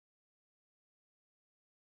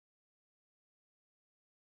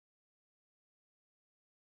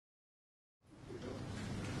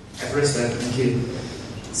Everest, thank you.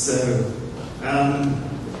 So, I'm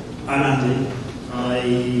Andy.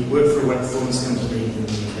 I work for a web performance company in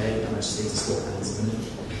the UK. I'm actually to swap hands in a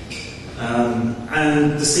minute.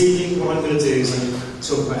 And this evening, what I'm going to do is I'm going to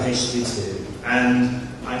talk about HTTP2, and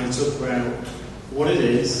I'm going to talk about what it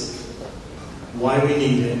is, why we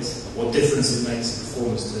need it, what difference it makes in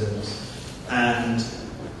performance terms, and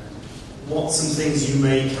what some things you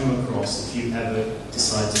may come across if you ever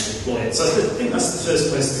decide to deploy it. So I think that's the first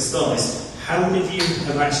place to start. Is how many of you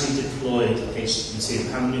have actually deployed HTTP2?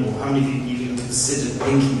 How many of you even considered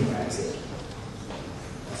thinking about it?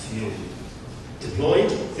 A few.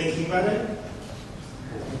 Deployed? Thinking about it?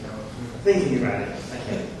 Thinking about it.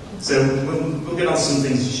 Okay. So we'll get on to some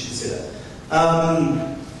things you should consider.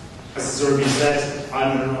 As has already been said,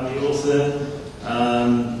 I'm an early author.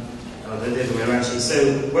 The other way around.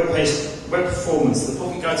 So web performance, the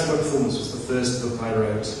Pocket Guide to Web Performance was the first book I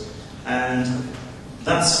wrote, and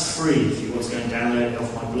that's free if you want to go and download it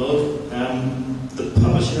off my blog. The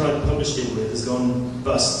publisher I published it with has gone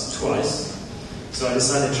bust twice, so I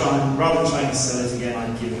decided rather than trying to sell it again,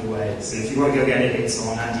 I'd give it away. So if you want to go get it, it's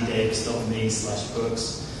on andydavis.me/books.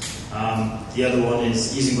 The other one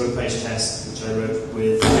is Using Web Page Test, which I wrote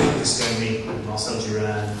with Viscomi and Marcel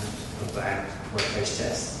Duran about web page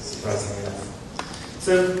tests, surprisingly enough.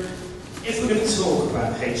 So, if we're going to talk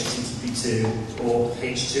about HTTP2, or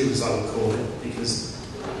H2 as I would call it, because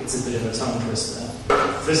it's a bit of a tongue twister,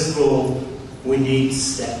 first of all, we need to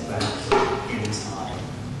step back in time.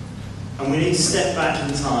 And we need to step back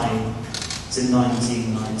in time to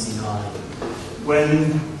 1999,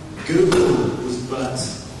 when Google was but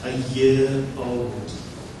a year old.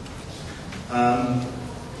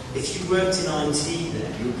 If you worked in IT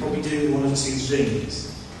then, you were probably doing one of two things.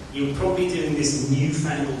 You were probably doing this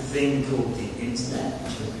newfangled thing called the internet,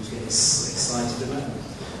 which everybody's getting excited about.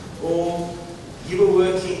 Or you were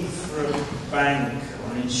working for a bank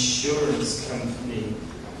or an insurance company,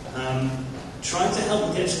 trying to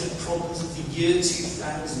help get to the problems of the year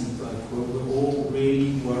 2000, where we're all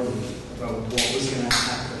really worried about what was going to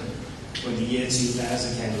happen when the year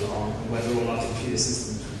 2000 came along and whether all our computer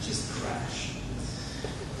systems would just crash.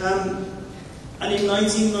 And in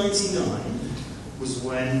 1999 was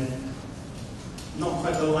when, not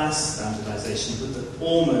quite the last standardization, but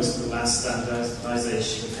almost the last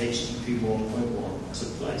standardization of HTTP 1.1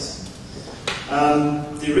 took place.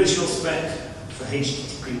 The original spec for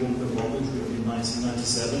HTTP 1.1 was written in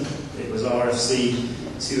 1997. It was RFC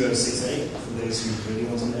 2068, for those who really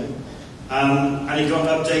want to know. And it got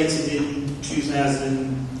updated in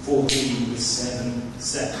 2014 with 7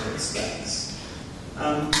 separate specs.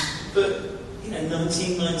 But,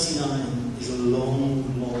 1999 is a long,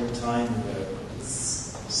 long time ago.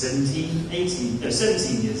 It's 17 years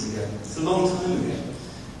ago. It's a long time ago.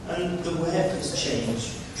 And the web has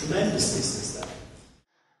changed tremendously since then.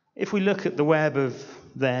 If we look at the web of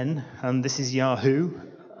then, and this is Yahoo,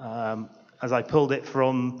 as I pulled it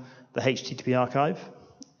from the HTTP archive,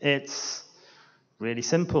 it's really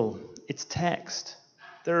simple. It's text.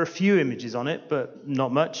 There are a few images on it, but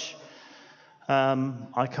not much.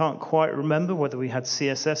 I can't quite remember whether we had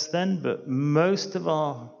CSS then, but most of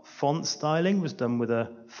our font styling was done with a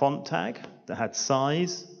font tag that had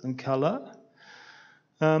size and color.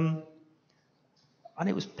 And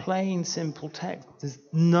it was plain, simple text. There's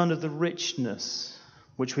none of the richness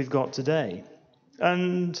which we've got today.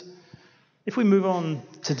 And if we move on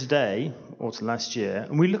to today, or to last year,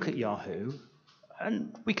 and we look at Yahoo,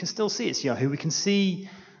 and we can still see it's Yahoo. We can see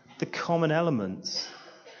the common elements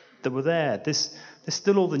that were there. There's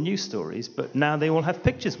still all the news stories, but now they all have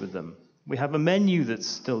pictures with them. We have a menu that's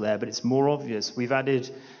still there, but it's more obvious. We've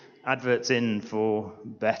added adverts in for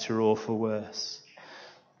better or for worse.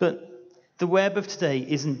 But the web of today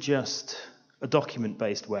isn't just a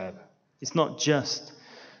document-based web. It's not just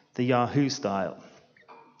the Yahoo style.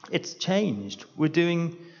 It's changed. We're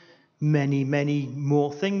doing many, many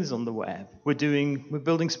more things on the web. We're building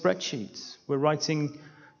spreadsheets. We're writing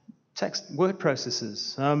text word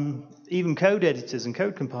processors, even code editors and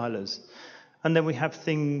code compilers. And then we have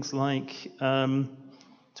things like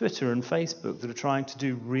Twitter and Facebook that are trying to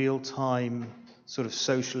do real-time sort of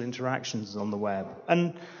social interactions on the web.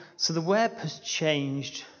 And so the web has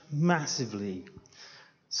changed massively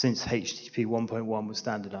since HTTP 1.1 was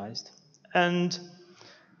standardized. And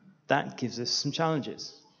that gives us some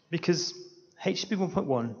challenges, because HTTP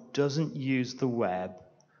 1.1 doesn't use the web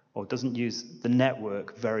or doesn't use the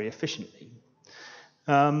network very efficiently.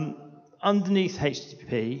 Underneath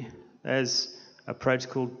HTTP, there's a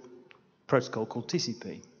protocol called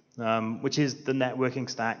TCP, which is the networking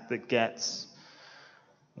stack that gets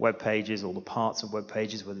web pages, all the parts of web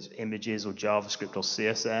pages, whether it's images or JavaScript or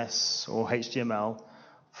CSS or HTML,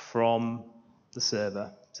 from the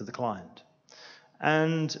server to the client.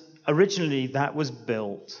 And originally that was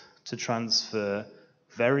built to transfer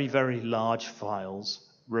very, very large files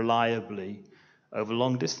reliably over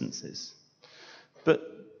long distances. But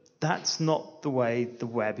that's not the way the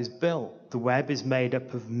web is built. The web is made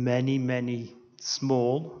up of many, many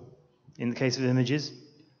small, in the case of images,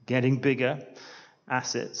 getting bigger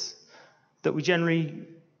assets that we generally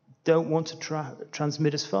don't want to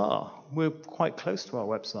transmit as far. We're quite close to our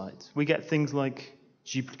websites. We get things like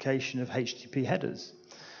duplication of HTTP headers.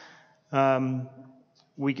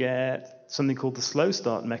 We get something called the slow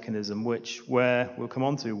start mechanism, where we'll come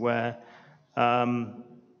on to, where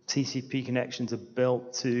TCP connections are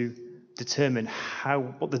built to determine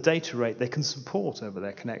what the data rate they can support over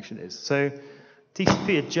their connection is. So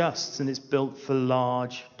TCP adjusts, and it's built for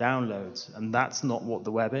large downloads, and that's not what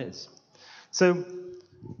the web is. So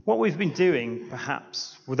what we've been doing,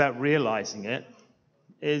 perhaps without realizing it,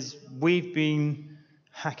 is we've been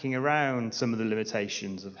hacking around some of the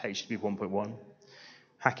limitations of HTTP 1.1,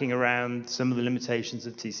 hacking around some of the limitations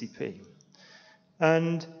of TCP.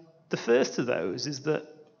 And the first of those is that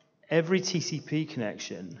every TCP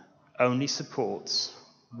connection only supports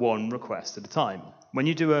one request at a time. When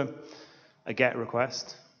you do a GET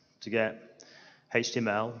request to get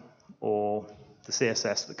HTML or the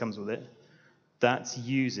CSS that comes with it, that's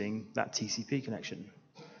using that TCP connection.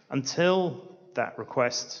 Until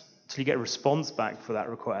you get a response back for that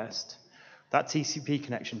request, that TCP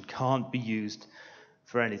connection can't be used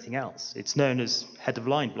for anything else. It's known as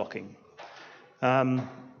head-of-line blocking.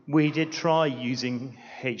 We did try using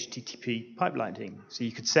HTTP pipelining, so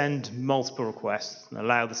you could send multiple requests and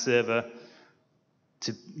allow the server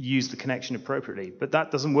to use the connection appropriately, but that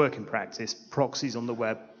doesn't work in practice. Proxies on the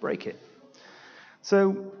web break it.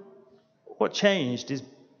 So what changed is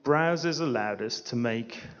browsers allowed us to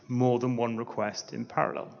make more than one request in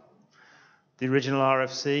parallel. The original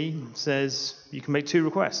RFC says you can make 2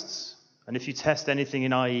 requests, and if you test anything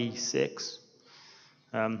in IE6,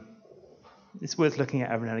 it's worth looking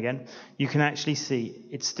at every now and again, you can actually see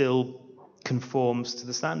it still conforms to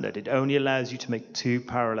the standard. It only allows you to make 2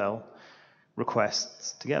 parallel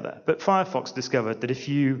requests together. But Firefox discovered that if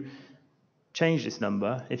you change this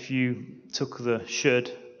number, if you took the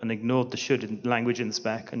should and ignored the should language in the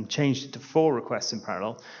spec and changed it to 4 requests in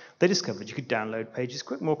parallel, they discovered you could download pages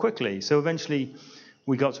more quickly. So eventually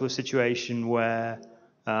we got to a situation where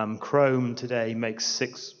Chrome today makes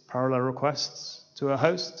 6 parallel requests to a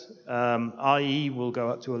host. IE will go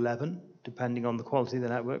up to 11, depending on the quality of the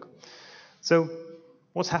network. So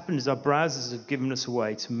what's happened is our browsers have given us a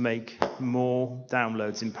way to make more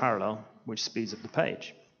downloads in parallel, which speeds up the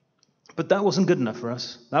page. But that wasn't good enough for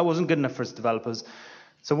us. That wasn't good enough for us developers.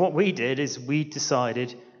 So what we did is we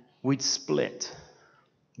decided we'd split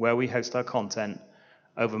where we host our content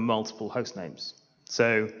over multiple host names.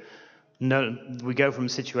 So we go from a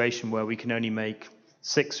situation where we can only make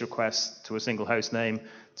 6 requests to a single host name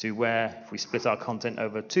to where if we split our content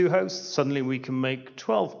over 2 hosts, suddenly we can make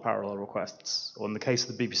 12 parallel requests. Or in the case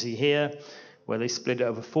of the BBC here, where they split it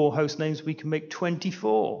over 4 host names, we can make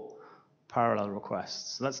 24 parallel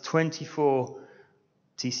requests. So that's 24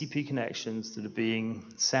 TCP connections that are being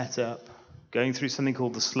set up, going through something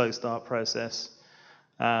called the slow start process,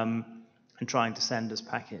 and trying to send us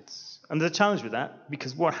packets. And there's a challenge with that,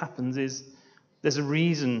 because what happens is there's a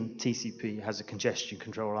reason TCP has a congestion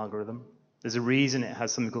control algorithm. There's a reason it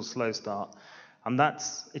has something called slow start, and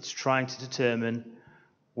it's trying to determine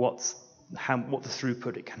what the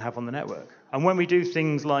throughput it can have on the network. And when we do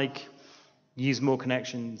things like use more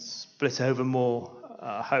connections, split over more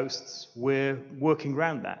hosts, we're working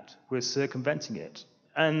around that. We're circumventing it.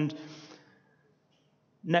 And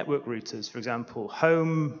network routers, for example,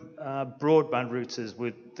 home broadband routers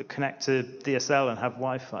that connect to DSL and have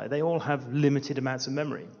Wi-Fi, they all have limited amounts of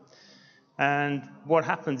memory. And what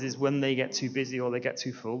happens is when they get too busy or they get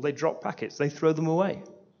too full, they drop packets, they throw them away.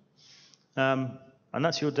 And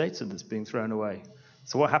that's your data that's being thrown away.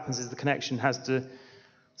 So what happens is the connection has to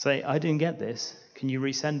say, I didn't get this, can you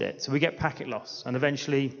resend it? So we get packet loss, and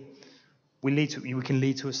eventually we can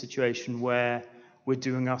lead to a situation where we're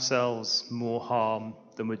doing ourselves more harm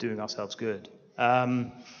than we're doing ourselves good.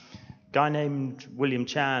 Guy named William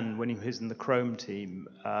Chan, when he was in the Chrome team,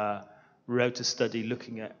 wrote a study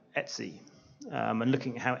looking at Etsy and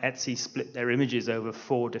looking at how Etsy split their images over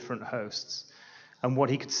 4 different hosts. And what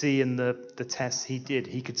he could see in the tests he did,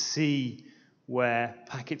 he could see where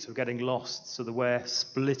packets were getting lost, so where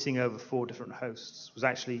splitting over 4 different hosts was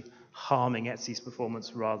actually harming Etsy's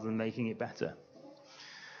performance rather than making it better.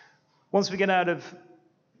 Once we get out of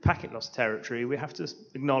packet loss territory, we have to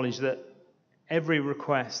acknowledge that every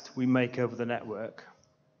request we make over the network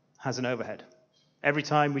has an overhead. Every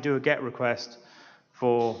time we do a GET request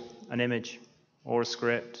for an image or a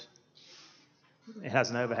script, it has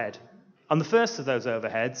an overhead. And the first of those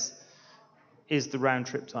overheads is the round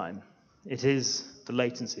trip time. It is the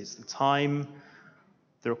latency. It's the time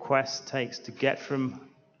the request takes to get from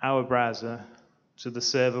our browser to the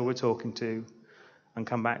server we're talking to and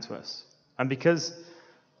come back to us. And because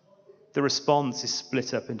the response is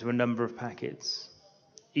split up into a number of packets,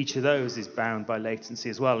 each of those is bound by latency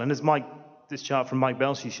as well. And as this chart from Mike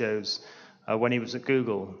Belshey shows, when he was at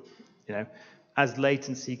Google, as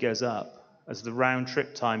latency goes up, as the round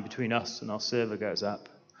trip time between us and our server goes up,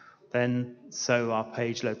 then so our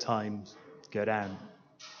page load times go down.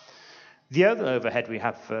 The other overhead we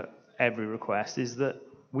have for every request is that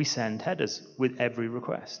we send headers with every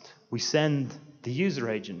request. We send the user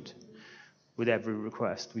agent with every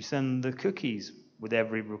request. We send the cookies with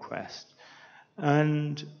every request.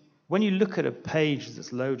 And when you look at a page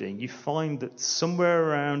that's loading, you find that somewhere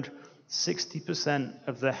around 60%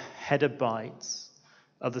 of the header bytes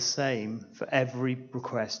are the same for every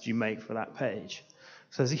request you make for that page.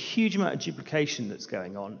 So there's a huge amount of duplication that's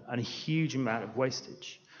going on and a huge amount of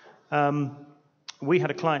wastage. We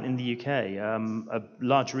had a client in the UK, a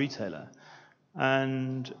large retailer,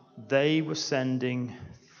 and they were sending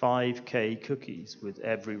 5K cookies with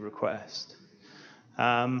every request.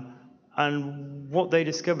 And what they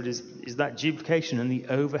discovered is that duplication and the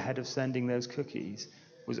overhead of sending those cookies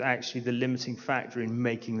was actually the limiting factor in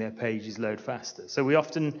making their pages load faster. So we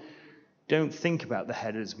often don't think about the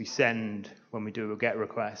headers we send when we do a GET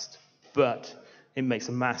request, but it can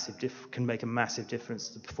make a massive difference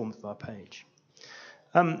to the performance of our page.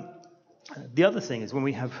 The other thing is when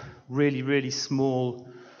we have really, really small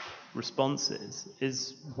responses,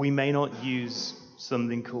 is we may not use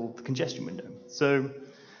something called the congestion window. So,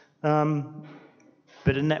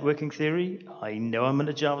 bit of networking theory. I know I'm at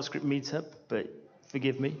a JavaScript meetup, but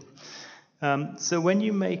forgive me. So when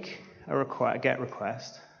you make a GET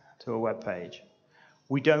request to a web page,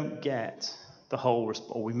 we don't get the whole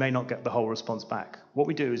or we may not get the whole response back. What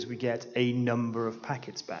we do is we get a number of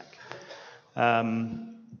packets back.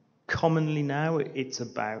 Commonly now, it's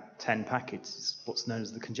about 10 packets. It's what's known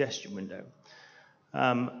as the congestion window.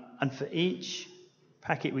 And for each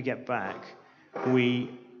packet we get back,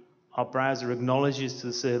 our browser acknowledges to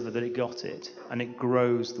the server that it got it, and it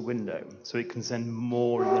grows the window, so it can send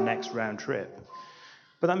more in the next round trip.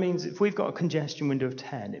 But that means if we've got a congestion window of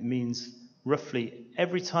 10, it means roughly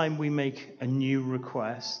every time we make a new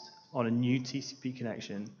request on a new TCP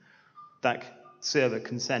connection, that server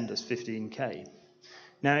can send us 15K.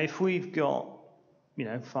 Now, if we've got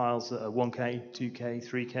files that are 1K, 2K,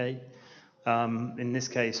 3K, in this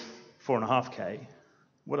case 4.5K,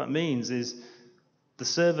 what that means is the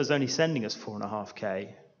server's only sending us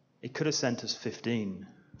 4.5K. It could have sent us 15,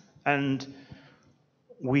 and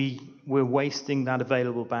we're wasting that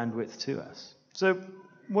available bandwidth to us. So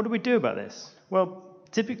what do we do about this? Well,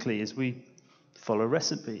 typically is we follow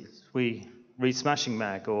recipes. We read Smashing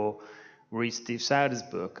Mag or read Steve Sauder's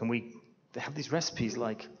book, and they have these recipes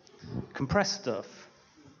like compress stuff,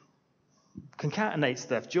 concatenate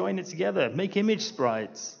stuff, join it together, make image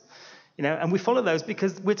sprites, and we follow those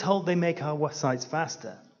because we're told they make our sites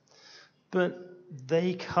faster. But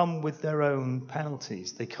they come with their own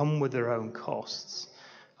penalties. They come with their own costs.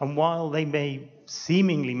 And while they may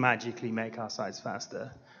seemingly magically make our sites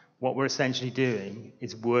faster, what we're essentially doing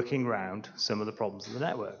is working around some of the problems of the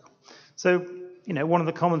network. So, one of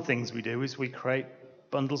the common things we do is we create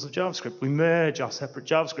bundles of JavaScript. We merge our separate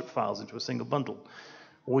JavaScript files into a single bundle.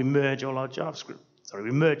 Or we merge all our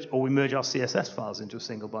we merge our CSS files into a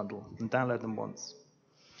single bundle and download them once.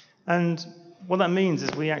 And what that means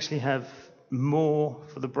is we actually have more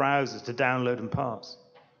for the browsers to download and parse,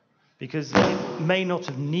 because it may not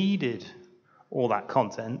have needed all that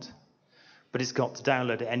content, but it's got to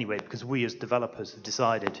download it anyway because we as developers have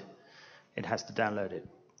decided it has to download it.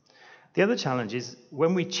 The other challenge is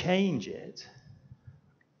when we change it,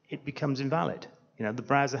 it becomes invalid. The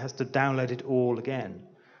browser has to download it all again.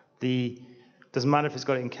 Doesn't matter if it's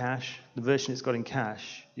got it in cache, the version it's got in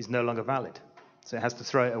cache is no longer valid. So it has to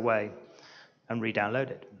throw it away and re-download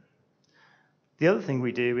it. The other thing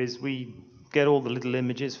we do is we get all the little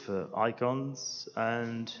images for icons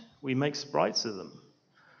and we make sprites of them.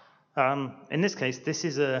 In this case, this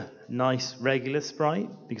is a nice regular sprite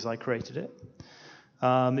because I created it.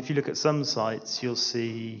 If you look at some sites, you'll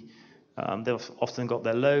see they've often got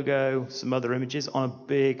their logo, some other images on a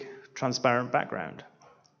big transparent background.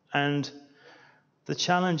 And the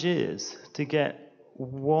challenge is to get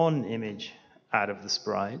one image out of the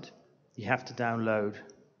sprite, you have to download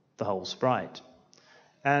the whole sprite.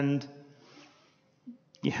 And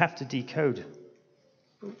you have to decode.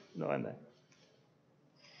 Not in there.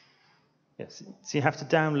 Yes, so you have to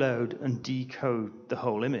download and decode the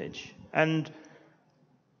whole image. And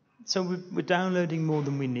so we're downloading more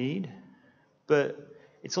than we need, but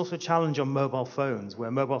it's also a challenge on mobile phones,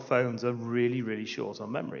 where mobile phones are really, really short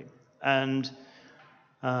on memory. And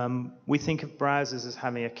we think of browsers as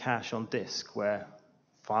having a cache on disk, where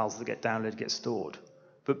files that get downloaded get stored.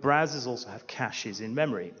 But browsers also have caches in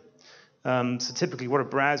memory. So typically what a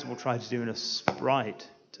browser will try to do in a sprite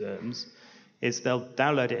terms is they'll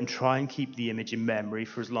download it and try and keep the image in memory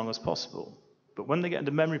for as long as possible. But when they get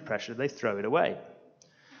under memory pressure, they throw it away.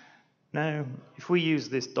 Now, if we use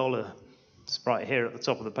this dollar sprite here at the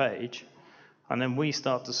top of the page, and then we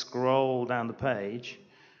start to scroll down the page,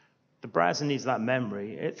 the browser needs that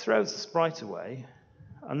memory. It throws the sprite away,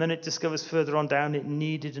 and then it discovers further on down it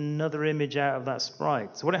needed another image out of that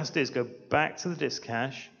sprite. So what it has to do is go back to the disk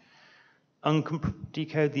cache,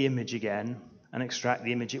 decode the image again, and extract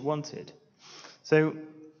the image it wanted. So,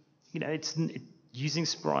 using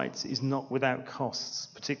sprites is not without costs,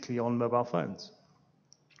 particularly on mobile phones.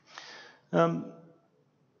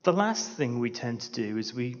 The last thing we tend to do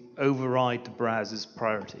is we override the browser's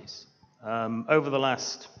priorities. Over the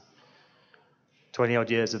last 20-odd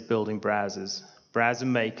years of building browsers, browser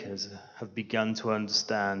makers have begun to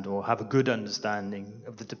understand or have a good understanding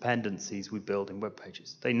of the dependencies we build in web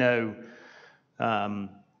pages. They know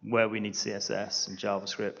where we need CSS and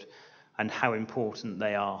JavaScript and how important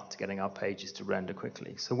they are to getting our pages to render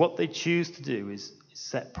quickly. So what they choose to do is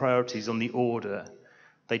set priorities on the order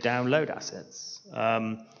they download assets.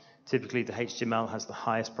 Typically, the HTML has the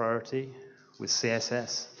highest priority, with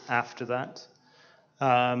CSS after that.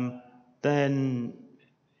 Then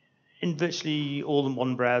in virtually all in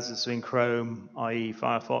one browser, so in Chrome, i.e.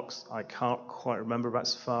 Firefox, I can't quite remember about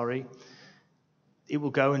Safari, it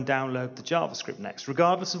will go and download the JavaScript next.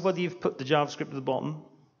 Regardless of whether you've put the JavaScript at the bottom,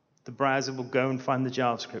 the browser will go and find the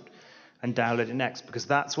JavaScript and download it next, because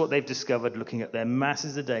that's what they've discovered looking at their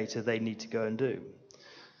masses of data they need to go and do.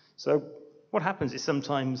 So what happens is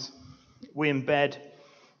sometimes we embed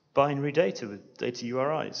binary data with data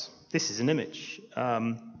URIs. This is an image.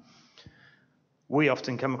 We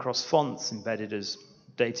often come across fonts embedded as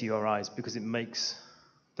data URIs because it makes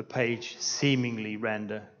the page seemingly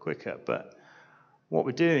render quicker. But what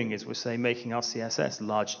we're doing is we're, say, making our CSS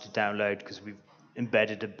larger to download because we've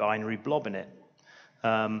embedded a binary blob in it.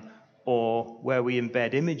 Or where we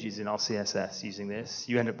embed images in our CSS using this,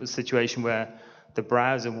 you end up with a situation where the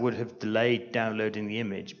browser would have delayed downloading the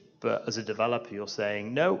image, but as a developer you're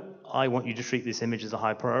saying, no, I want you to treat this image as a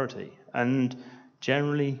high priority. And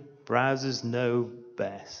generally, browsers know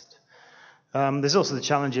best. There's also the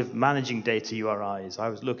challenge of managing data URIs. I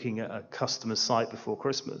was looking at a customer site before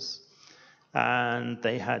Christmas, and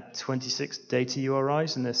they had 26 data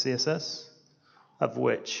URIs in their CSS, of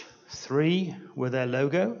which 3 were their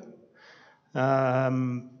logo.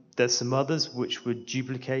 There's some others which were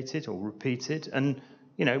duplicated or repeated, and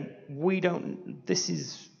this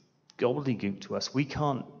is gobbledygook to us. We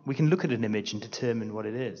can look at an image and determine what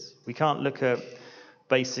it is. We can't look at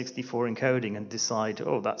base64 encoding and decide,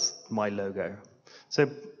 oh, that's my logo. So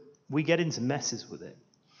we get into messes with it.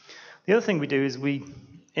 The other thing we do is we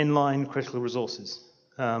inline critical resources.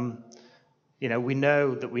 We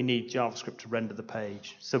know that we need JavaScript to render the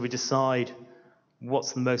page, so we decide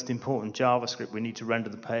what's the most important JavaScript we need to render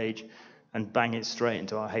the page and bang it straight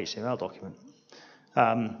into our HTML document,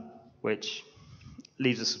 which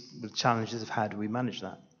leaves us with challenges of how do we manage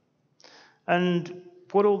that. And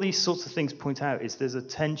what all these sorts of things point out is there's a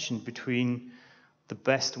tension between the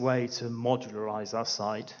best way to modularize our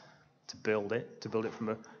site, to build it from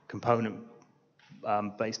a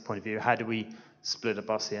component-based point of view. How do we split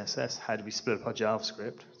up our CSS? How do we split up our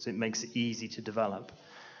JavaScript so it makes it easy to develop?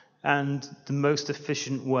 And the most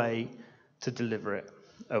efficient way to deliver it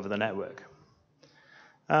over the network.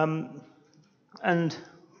 And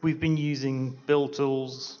we've been using build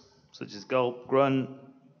tools such as Gulp, Grunt,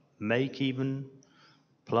 Make even,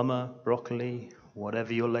 Plumber, Broccoli,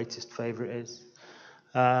 whatever your latest favorite is.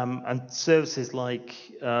 And services like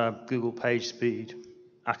Google PageSpeed,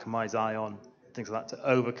 Akamai's Ion, things like that to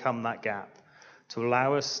overcome that gap, to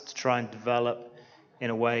allow us to try and develop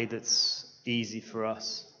in a way that's easy for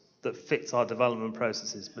us, that fits our development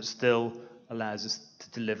processes, but still allows us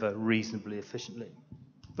to deliver reasonably efficiently.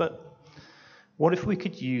 But what if we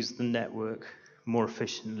could use the network more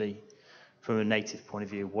efficiently from a native point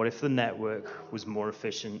of view? What if the network was more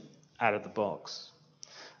efficient out of the box?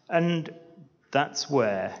 And that's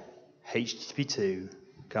where HTTP2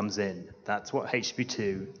 comes in. That's what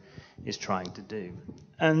HTTP2 is trying to do.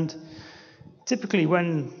 And typically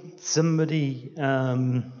when somebody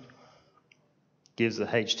gives a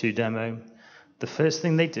H2 demo, the first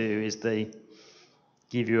thing they do is they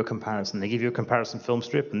give you a comparison. They give you a comparison film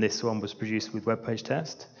strip, and this one was produced with web page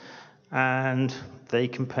test. And they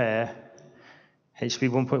compare HTTP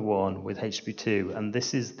 1.1 with HTTP 2, and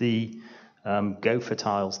this is the Go for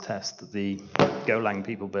tiles test that the Golang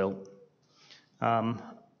people built. And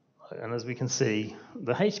as we can see,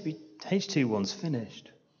 the H2 one's finished.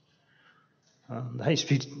 The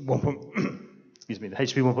HTTP 1. Excuse me, the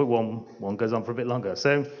HTTP 1.1 one goes on for a bit longer.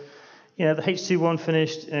 So, the H2 one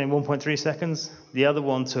finished in 1.3 seconds. The other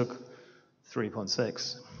one took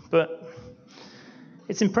 3.6. But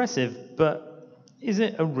it's impressive, but is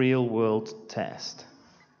it a real-world test?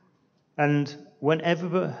 And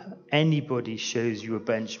whenever anybody shows you a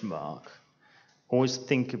benchmark, always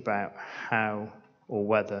think about how or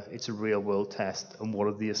whether it's a real-world test and what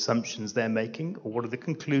are the assumptions they're making or what are the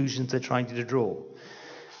conclusions they're trying to draw.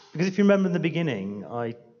 Because if you remember in the beginning,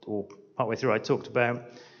 or partway through, I talked about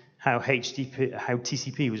how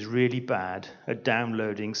TCP was really bad at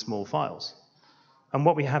downloading small files. And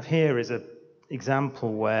what we have here is an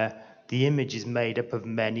example where the image is made up of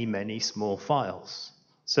many, many small files.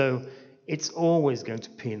 So it's always going to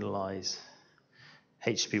penalize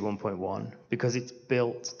HTTP 1.1 because it's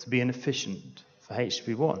built to be inefficient for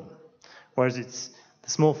HTTP 1. Whereas the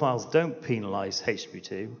small files don't penalize HTTP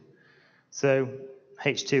 2. So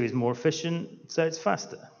H2 is more efficient, so it's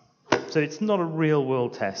faster. So it's not a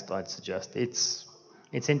real-world test, I'd suggest. It's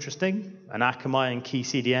interesting, and Akamai and Key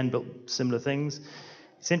CDN built similar things.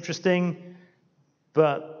 It's interesting,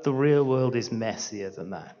 but the real world is messier than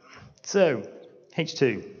that. So,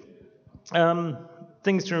 H2.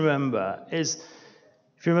 Things to remember is,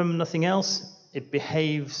 if you remember nothing else, it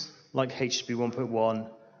behaves like HTTP 1.1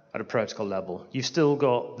 at a protocol level. You've still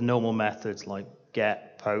got the normal methods like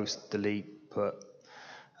get, post, delete, put.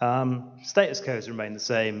 Status codes remain the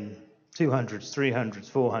same, 200s, 300s,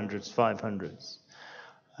 400s, 500s.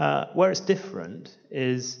 Where it's different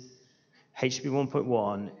is HTTP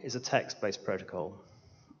 1.1 is a text-based protocol.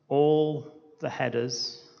 All the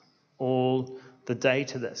headers, all the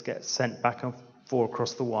data that gets sent back and forth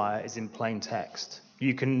across the wire is in plain text.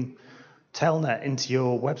 You can telnet into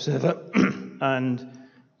your web server and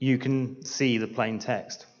you can see the plain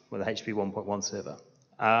text with a HTTP 1.1 server.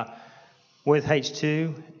 With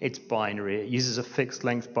H2, it's binary. It uses a fixed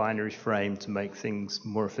length binary frame to make things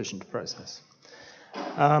more efficient to process.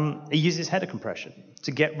 It uses header compression to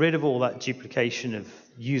get rid of all that duplication of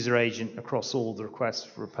user agent across all the requests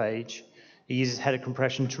for a page. It uses header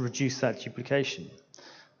compression to reduce that duplication.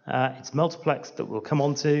 It's multiplexed that we'll come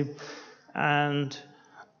on to, and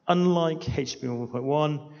unlike HTTP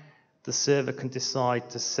 1.1, the server can decide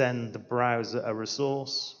to send the browser a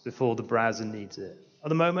resource before the browser needs it. At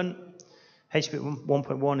the moment, HTTP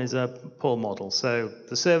 1.1 is a pull model, so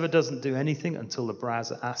the server doesn't do anything until the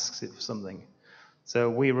browser asks it for something.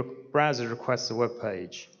 So browser requests a web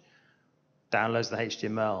page, downloads the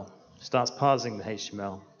HTML, starts parsing the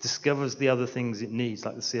HTML, discovers the other things it needs,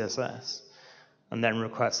 like the CSS, and then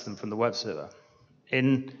requests them from the web server.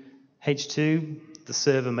 In H2, the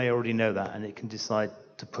server may already know that, and it can decide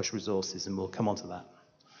to push resources, and we'll come on to that.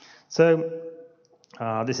 So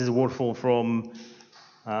this is a waterfall from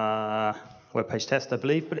web page test, I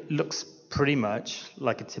believe, but it looks pretty much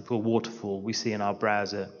like a typical waterfall we see in our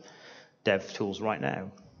browser dev tools right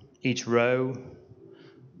now. Each row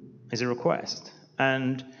is a request,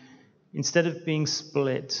 and instead of being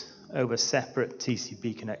split over separate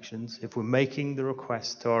TCP connections, if we're making the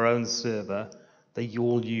request to our own server, they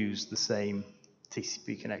all use the same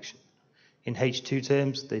TCP connection. In H2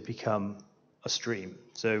 terms, they become a stream.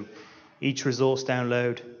 So each resource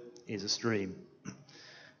download is a stream.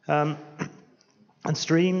 And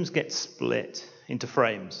streams get split into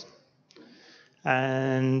frames.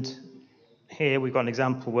 And here we've got an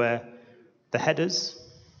example where the headers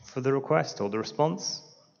for the request or the response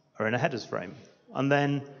are in a headers frame. And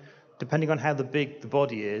then, depending on how big the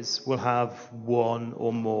body is, we'll have one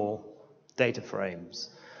or more data frames.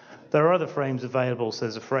 There are other frames available, so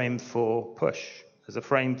there's a frame for push. There's a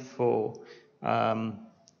frame for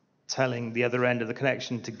telling the other end of the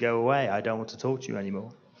connection to go away. I don't want to talk to you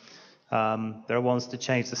anymore. There are ones to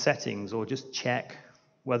change the settings or just check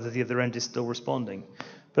whether the other end is still responding.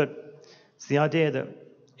 But it's the idea that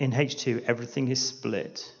in H2, everything is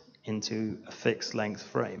split into a fixed length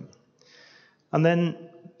frame. And then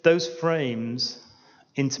those frames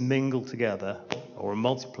intermingle together or are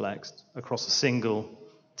multiplexed across a single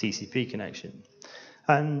TCP connection.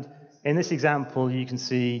 And in this example, you can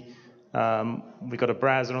see We've got a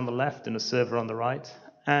browser on the left and a server on the right,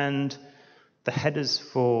 and the headers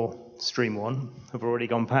for Stream 1 have already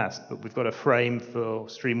gone past, but we've got a frame for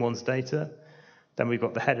Stream 1's data. Then we've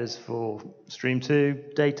got the headers for Stream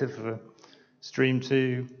 2, data for Stream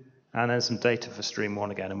 2, and then some data for Stream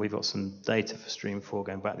 1 again, and we've got some data for Stream 4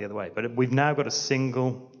 going back the other way. But we've now got a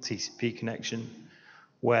single TCP connection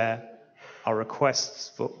where our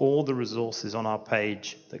requests for all the resources on our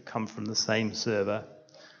page that come from the same server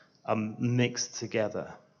are mixed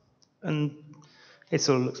together. And it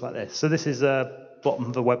sort of looks like this. So this is a bottom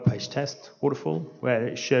of the web page test waterfall where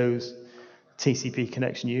it shows TCP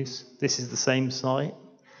connection use. This is the same site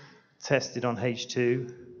tested on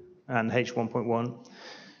H2 and H1.1.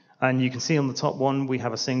 And you can see on the top one we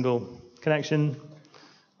have a single connection,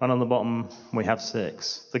 and on the bottom we have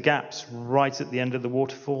 6. The gaps right at the end of the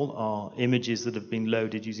waterfall are images that have been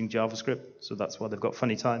loaded using JavaScript, so that's why they've got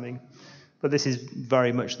funny timing. But this is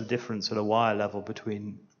very much the difference at a wire level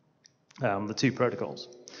between the two protocols.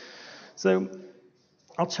 So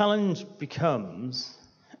our challenge becomes,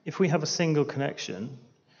 if we have a single connection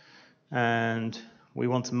and we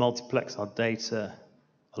want to multiplex our data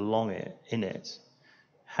along it, in it,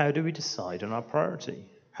 how do we decide on our priority?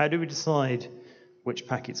 How do we decide which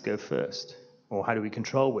packets go first? Or how do we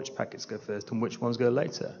control which packets go first and which ones go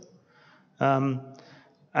later?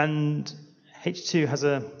 And H2 has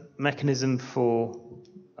a mechanism for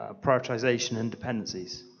prioritization and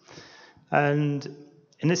dependencies. And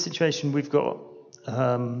in this situation, we've got,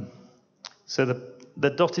 so the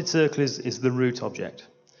dotted circle is the root object.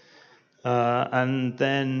 And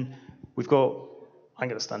then we've got, I'm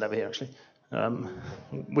going to stand over here actually.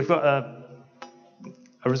 We've got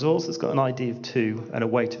a resource that's got an ID of 2 and a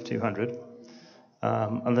weight of 200.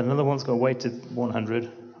 And then another one's got a weight of 100,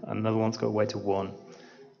 and another one's got a weight of 1.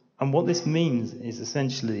 And what this means is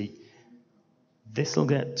essentially this will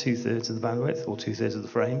get 2/3 of the bandwidth, or 2/3 of the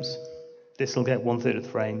frames. This will get 1/3 of the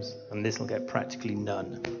frames, and this will get practically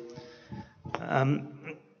none.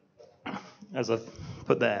 As I've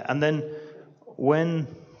put there. And then when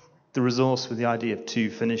the resource with the ID of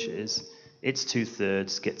 2 finishes, its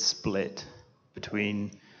 2/3 gets split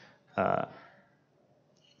between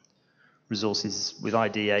resources with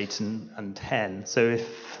ID 8 and 10. So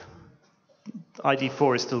if ID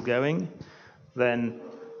 4 is still going, then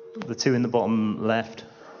the 2 in the bottom left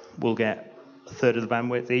will get 1/3 of the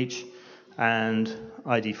bandwidth each, and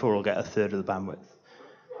ID 4 will get 1/3 of the bandwidth.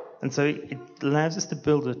 And so it allows us to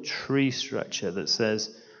build a tree structure that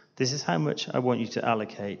says, this is how much I want you to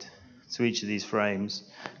allocate to each of these frames,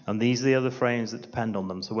 and these are the other frames that depend on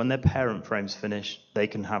them. So when their parent frames finish, they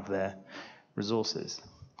can have their resources.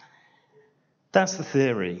 That's the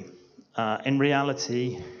theory. In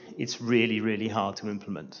reality, it's really, really hard to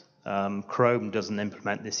implement. Chrome doesn't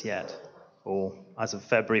implement this yet, or as of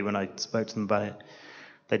February when I spoke to them about it,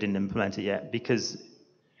 they didn't implement it yet because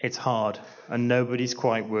it's hard and nobody's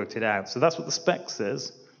quite worked it out. So that's what the spec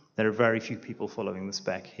says. There are very few people following the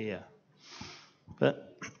spec here.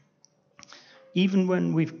 But even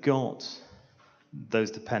when we've got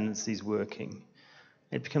those dependencies working,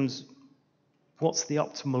 it becomes, what's the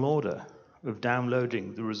optimal order of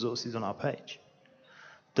downloading the resources on our page?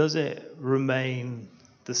 Does it remain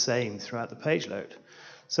the same throughout the page load?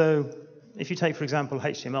 So if you take, for example,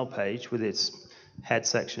 HTML page with its head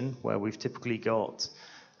section, where we've typically got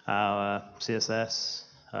our CSS,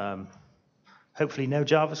 hopefully no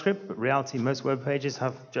JavaScript, but in reality, most web pages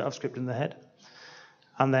have JavaScript in the head.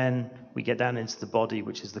 And then we get down into the body,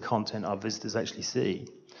 which is the content our visitors actually see.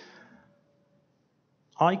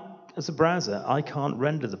 As a browser, I can't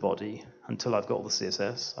render the body until I've got all the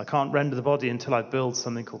CSS. I can't render the body until I build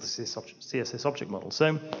something called the CSS object model.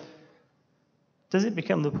 So does it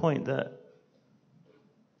become the point that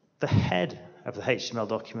the head of the HTML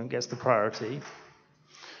document gets the priority,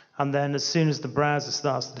 and then as soon as the browser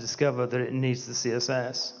starts to discover that it needs the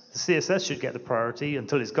CSS should get the priority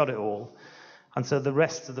until it's got it all, and so the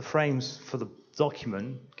rest of the frames for the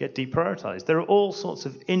document get deprioritized? There are all sorts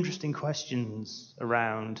of interesting questions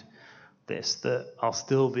around this that are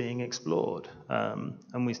still being explored,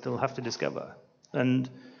 and we still have to discover. And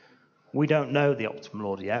we don't know the optimal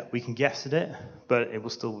order yet. We can guess at it, but it will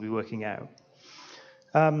still be working out.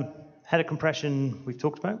 Header compression we've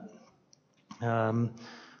talked about.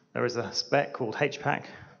 There is a spec called HPAC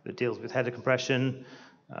that deals with header compression.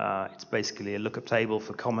 It's basically a lookup table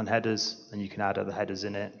for common headers, and you can add other headers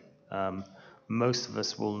in it. Most of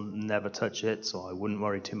us will never touch it, so I wouldn't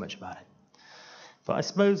worry too much about it. But I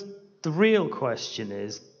suppose the real question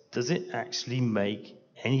is, does it actually make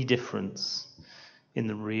any difference in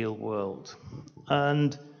the real world?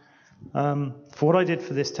 And for what I did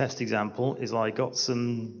for this test example is I got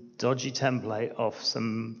some dodgy template off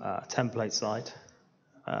some template site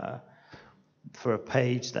for a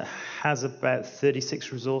page that has about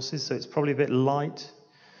 36 resources, so it's probably a bit light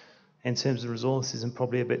in terms of resources and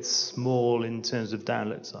probably a bit small in terms of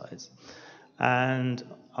download size. And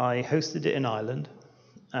I hosted it in Ireland,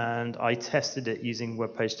 and I tested it using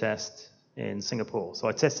web page test in Singapore. So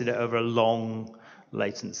I tested it over a long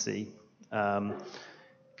latency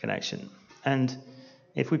connection. And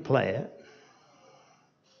if we play it,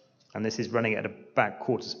 and this is running at about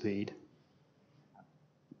quarter speed,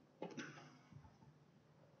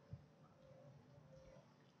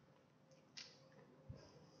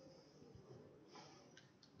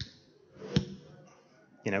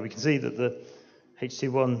 we can see that the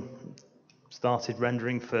H21 started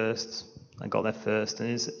rendering first and got there first, and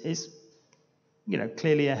is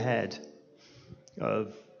clearly ahead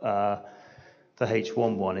of the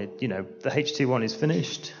H1 one. The H21 is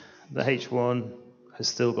finished. The H1 has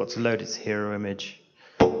still got to load its hero image,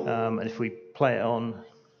 and if we play it on,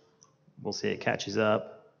 we'll see it catches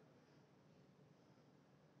up.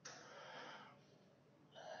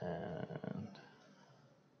 And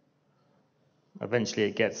eventually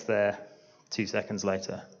it gets there 2 seconds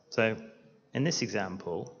later. So in this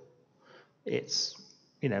example, it's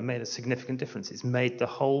made a significant difference. It's made the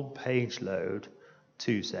whole page load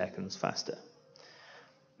 2 seconds faster.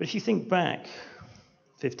 But if you think back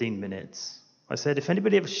 15 minutes, I said if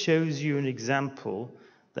anybody ever shows you an example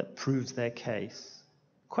that proves their case,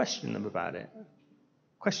 question them about it.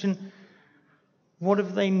 Question, what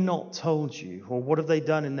have they not told you, or what have they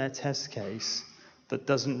done in their test case that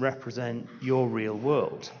doesn't represent your real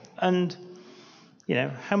world? And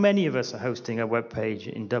how many of us are hosting a web page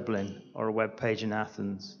in Dublin or a web page in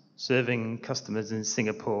Athens, serving customers in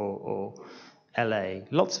Singapore or LA?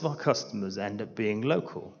 Lots of our customers end up being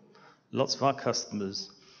local. Lots of our customers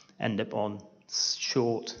end up on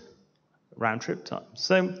short round-trip times.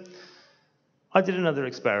 So I did another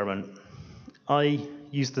experiment. I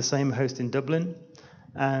used the same host in Dublin,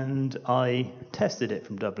 and I tested it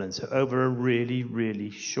from Dublin. So over a really,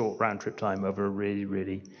 really short round-trip time, over a really,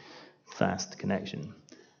 really fast connection.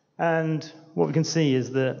 And what we can see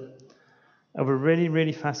is that over a really,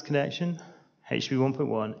 really fast connection, HTTP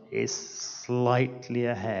 1.1 is slightly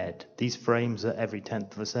ahead. These frames are every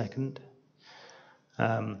 1/10 of a second.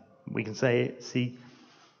 We can see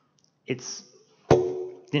it's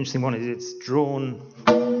the interesting one is it's drawn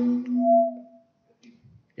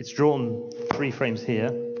 3 frames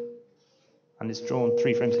here, and it's drawn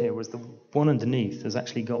 3 frames here, whereas the one underneath has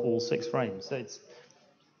actually got all 6 frames. So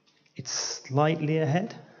it's slightly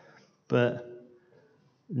ahead, but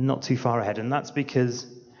not too far ahead, and that's because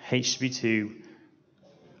HTTP2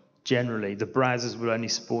 generally, the browsers will only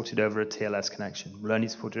support it over a TLS connection, will only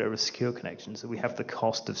support it over a secure connection, so we have the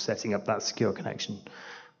cost of setting up that secure connection,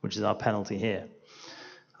 which is our penalty here.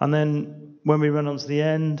 And then when we run on to the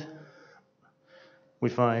end, we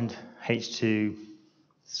find H2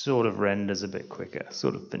 sort of renders a bit quicker,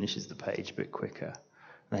 sort of finishes the page a bit quicker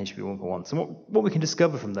than HTTP 1.1. So what we can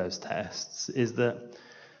discover from those tests is that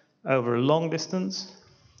over a long distance,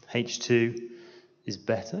 H2 is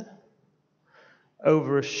better.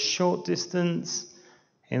 Over a short distance,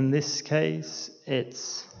 in this case,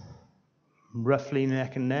 it's roughly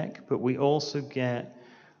neck and neck, but we also get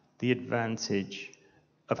the advantage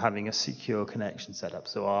of having a secure connection set up.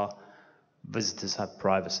 So our visitors have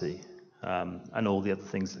privacy and all the other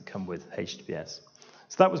things that come with HTTPS.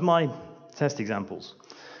 So that was my test examples.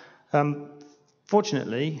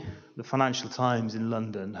 Fortunately, the Financial Times in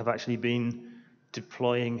London have actually been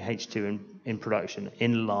deploying H2 in production,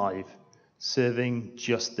 in live, serving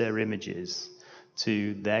just their images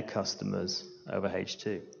to their customers over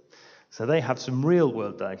H2. So they have some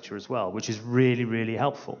real-world data as well, which is really, really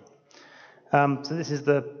helpful. So this is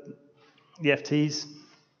the FT's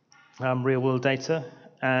real-world data,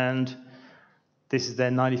 and this is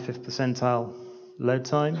their 95th percentile load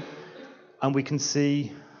time. And we can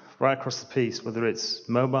see right across the piece, whether it's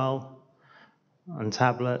mobile, and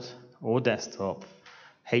tablet, or desktop,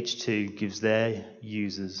 H2 gives their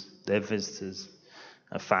users, their visitors,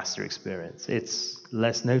 a faster experience. It's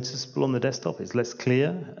less noticeable on the desktop, it's less clear,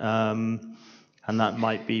 and that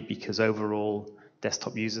might be because overall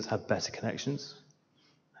desktop users have better connections,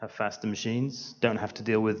 have faster machines, don't have to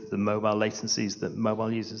deal with the mobile latencies that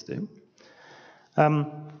mobile users do.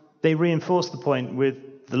 They reinforce the point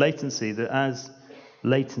with the latency that as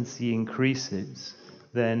latency increases,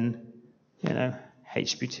 then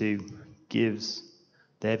HTTP2 gives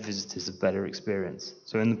their visitors a better experience.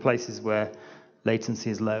 So in the places where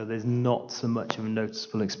latency is low, there's not so much of a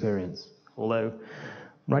noticeable experience. Although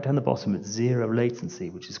right down the bottom, it's 0 latency,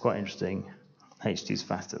 which is quite interesting. H2 is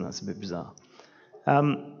faster, and that's a bit bizarre.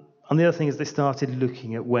 And the other thing is they started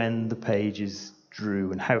looking at when the pages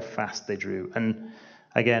drew and how fast they drew. And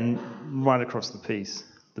again, right across the piece,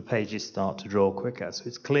 the pages start to draw quicker. So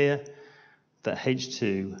it's clear that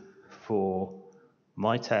H2 for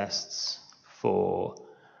my tests, for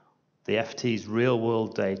the FT's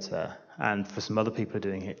real-world data, and for some other people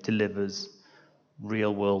doing it, delivers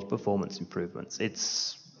real-world performance improvements.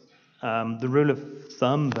 It's the rule of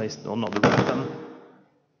thumb, based on not the rule of thumb,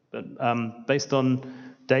 but based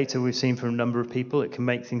on data we've seen from a number of people, it can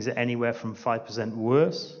make things anywhere from 5%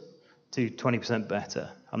 worse to 20% better.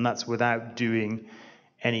 And that's without doing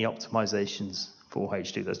any optimizations for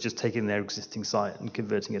H2. That's just taking their existing site and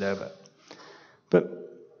converting it over.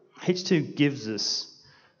 But H2 gives us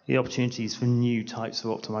the opportunities for new types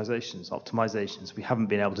of optimizations we haven't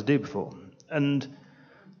been able to do before. And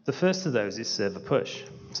the first of those is server push.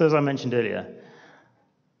 So as I mentioned earlier,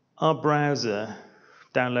 our browser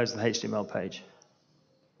downloads the HTML page.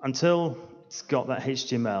 Until it's got that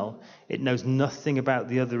HTML, it knows nothing about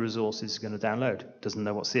the other resources it's going to download. Doesn't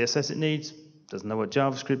know what CSS it needs, doesn't know what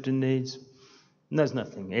JavaScript it needs, knows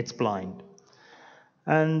nothing. It's blind.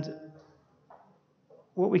 And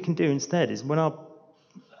what we can do instead is when our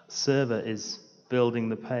server is building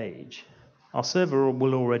the page, our server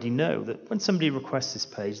will already know that when somebody requests this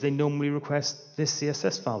page, they normally request this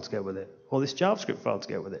CSS file to go with it, or this JavaScript file to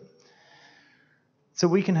go with it. So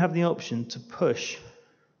we can have the option to push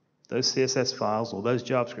those CSS files or those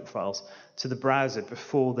JavaScript files to the browser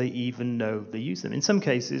before they even know they use them. In some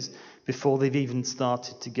cases, before they've even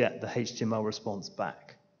started to get the HTML response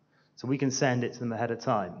back. So we can send it to them ahead of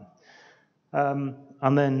time.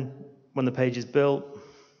 And then when the page is built,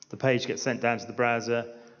 the page gets sent down to the browser,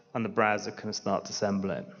 and the browser can start to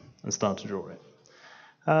assemble it and start to draw it.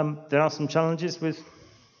 There are some challenges with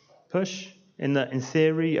push, in that in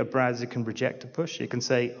theory, a browser can reject a push. It can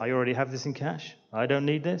say, I already have this in cache. I don't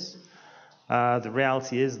need this. The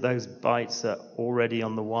reality is those bytes are already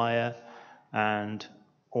on the wire and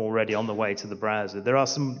already on the way to the browser. There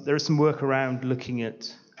is some work around looking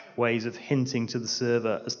at ways of hinting to the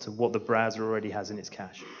server as to what the browser already has in its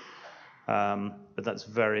cache. But that's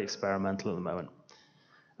very experimental at the moment.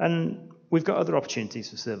 And we've got other opportunities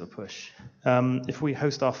for server push. If we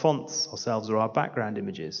host our fonts ourselves or our background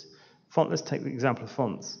images, let's take the example of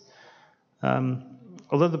fonts.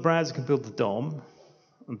 Although the browser can build the DOM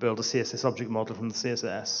and build a CSS object model from the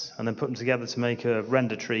CSS and then put them together to make a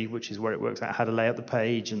render tree, which is where it works out how to lay out the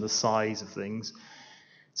page and the size of things,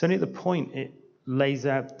 it's only at the point it lays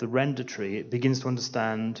out the render tree, it begins to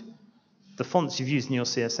understand the fonts you've used in your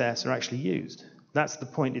CSS are actually used. That's the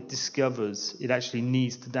point it discovers it actually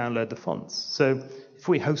needs to download the fonts. So if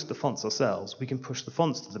we host the fonts ourselves, we can push the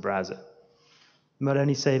fonts to the browser. It might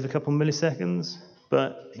only save a couple milliseconds,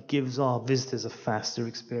 but it gives our visitors a faster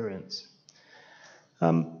experience.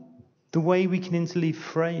 The way we can interleave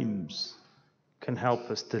frames can help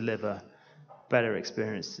us deliver better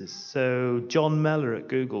experiences. So John Mellor at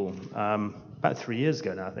Google, about 3 years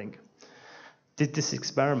ago now, I think, did this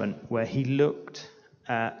experiment where he looked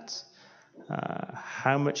at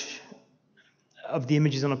how much of the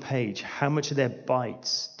images on a page, how much of their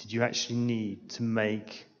bytes did you actually need to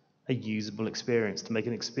make a usable experience, to make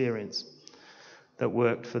an experience that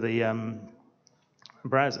worked for the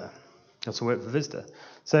browser, also worked for the visitor.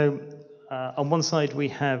 So on one side we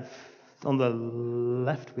have, on the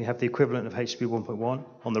left, we have the equivalent of HTTP 1.1.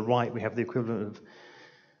 On the right, we have the equivalent of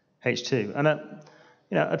H2. And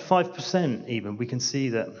at 5% even, we can see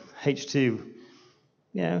that H2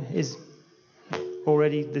 is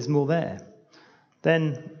already, there's more there.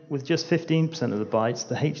 Then with just 15% of the bytes,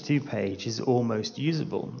 the H2 page is almost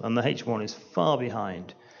usable, and the H1 is far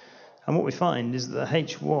behind. And what we find is that the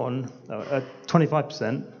H1, at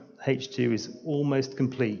 25%, H2 is almost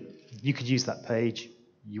complete. You could use that page,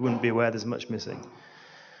 you wouldn't be aware there's much missing.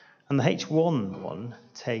 And the H1 one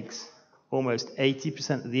takes almost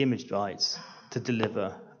 80% of the image bytes to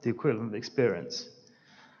deliver the equivalent experience.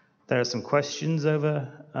 There are some questions over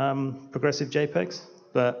progressive JPEGs,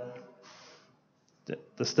 but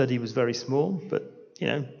the study was very small, but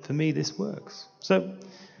for me this works. So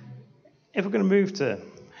if we're going to move to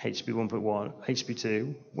HTTP 1.1, HTTP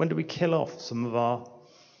 2, when do we kill off some of our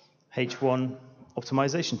H1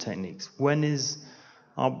 optimization techniques? When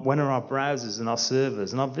are our browsers and our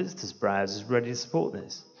servers and our visitors' browsers ready to support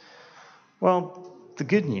this? Well, the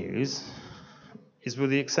good news is,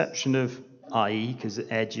 with the exception of IE, because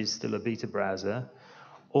Edge is still a beta browser,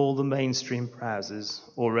 all the mainstream browsers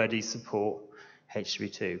already support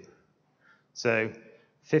HTTP 2. So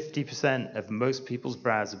 50% of most people's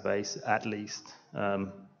browser base, at least,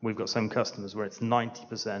 we've got some customers where it's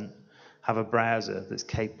 90%, have a browser that's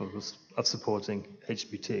capable of supporting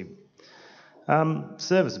HTTP2.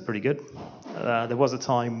 Servers are pretty good. There was a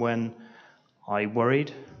time when I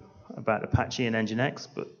worried about Apache and Nginx,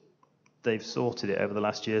 but they've sorted it over the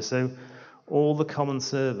last year. So all the common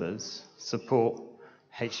servers support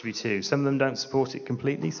HTTP2. Some of them don't support it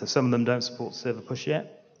completely, so some of them don't support server push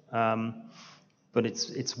yet, but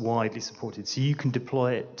it's widely supported. So you can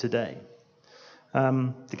deploy it today.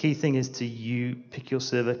 The key thing is to pick your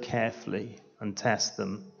server carefully and test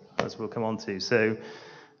them, as we'll come on to. So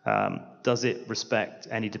does it respect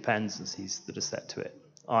any dependencies that are set to it?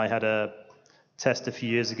 I had a test a few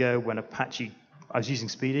years ago when I was using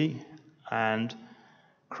Speedy, and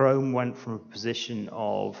Chrome went from a position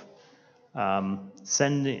of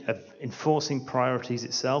enforcing priorities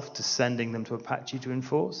itself to sending them to Apache to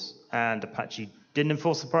enforce, and Apache didn't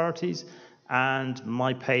enforce the priorities, and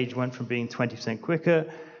my page went from being 20%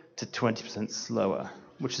 quicker to 20% slower,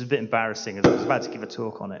 which is a bit embarrassing, as I was about to give a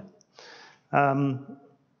talk on it.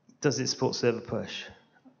 Does it support server push?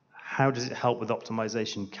 How does it help with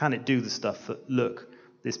optimization? Can it do the stuff that, look,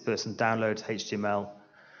 this person downloads HTML,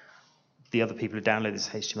 the other people who download this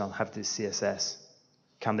HTML have this CSS.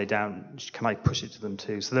 Can I push it to them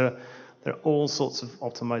too? So there are all sorts of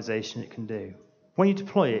optimization it can do. When you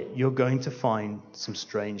deploy it, you're going to find some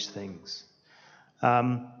strange things.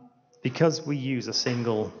 Because we use a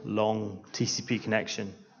single long TCP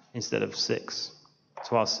connection instead of 6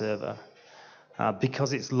 to our server,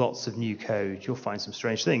 because it's lots of new code, you'll find some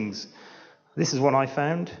strange things. This is what I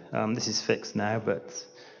found. This is fixed now, but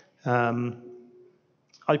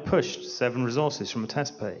I pushed 7 resources from a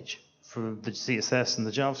test page for the CSS and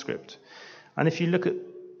the JavaScript. And if you look at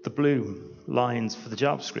the blue lines for the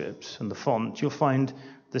JavaScript and the font, you'll find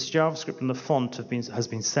this JavaScript and the font has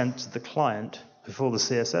been sent to the client before the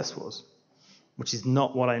CSS was, which is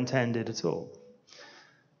not what I intended at all.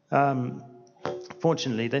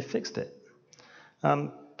 Fortunately, they fixed it.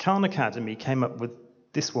 Khan Academy came up with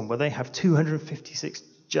this one where they have 256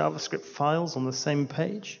 JavaScript files on the same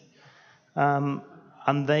page.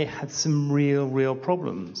 And they had some real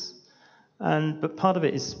problems. But part of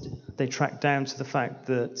it is they tracked down to the fact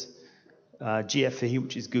that GFE,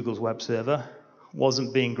 which is Google's web server,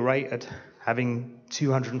 wasn't being great at having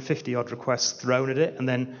 250 odd requests thrown at it and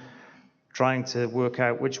then trying to work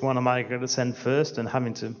out which one am I going to send first and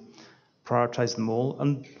having to prioritize them all.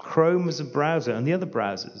 And Chrome as a browser and the other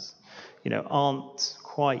browsers, aren't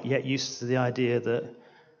quite yet used to the idea that,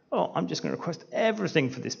 I'm just going to request everything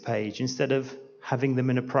for this page instead of having them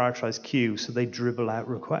in a prioritized queue so they dribble out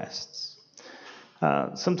requests.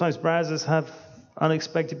 Sometimes browsers have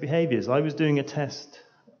unexpected behaviors. I was doing a test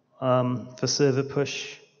for server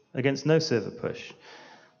push against no server push.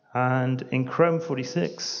 And in Chrome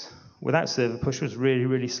 46, without server push was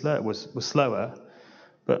really slow, was slower.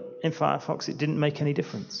 But in Firefox, it didn't make any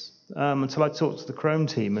difference until I talked to the Chrome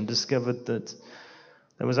team and discovered that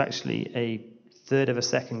there was actually a third of a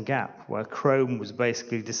second gap where Chrome was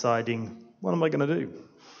basically deciding, what am I going to do?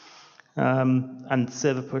 And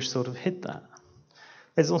server push sort of hit that.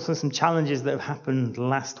 There's also some challenges that have happened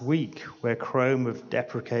last week where Chrome have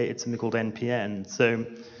deprecated something called NPN. So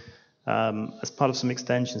as part of some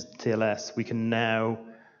extensions to TLS, we can now,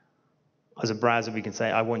 as a browser, we can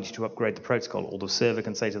say, I want you to upgrade the protocol, or the server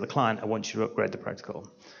can say to the client, I want you to upgrade the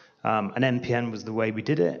protocol. And NPN was the way we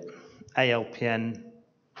did it. ALPN,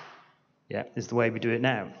 is the way we do it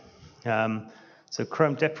now. So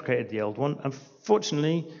Chrome deprecated the old one.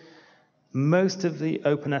 Unfortunately, most of the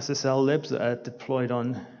OpenSSL libs that are deployed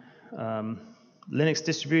on Linux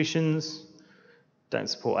distributions don't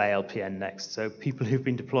support ALPN next. So people who've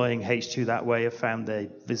been deploying H2 that way have found their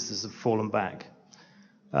visitors have fallen back.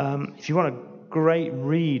 If you want a great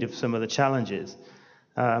read of some of the challenges,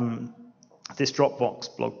 this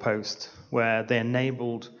Dropbox blog post where they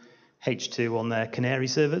enabled H2 on their Canary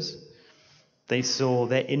servers, they saw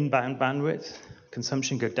their inbound bandwidth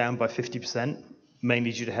consumption go down by 50%,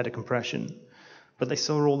 mainly due to header compression. But they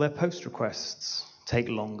saw all their post requests take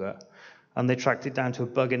longer. And they tracked it down to a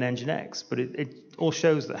bug in Nginx. But it all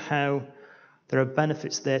shows that how there are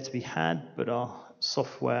benefits there to be had, but our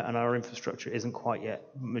software and our infrastructure isn't quite yet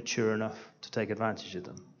mature enough to take advantage of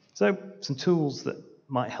them. So some tools that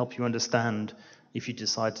might help you understand if you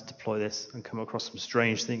decide to deploy this and come across some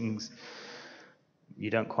strange things you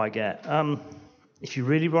don't quite get. If you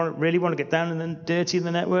really want to get down and dirty in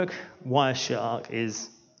the network, Wireshark.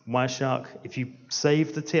 If you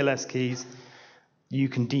save the TLS keys, you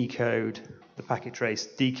can decode the packet trace,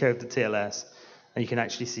 decode the TLS, and you can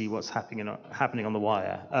actually see what's happening on the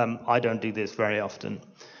wire. I don't do this very often.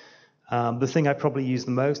 The thing I probably use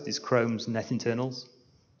the most is Chrome's net internals,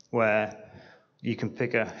 where You can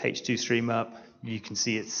pick a H2 stream up, you can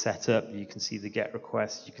see its setup, you can see the GET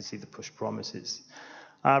requests, you can see the push promises.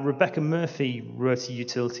 Rebecca Murphy wrote a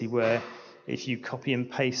utility where if you copy and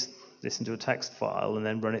paste this into a text file and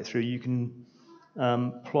then run it through, you can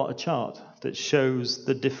plot a chart that shows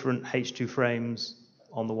the different H2 frames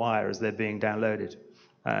on the wire as they're being downloaded.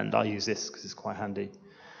 And I use this because it's quite handy.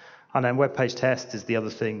 And then web page test is the other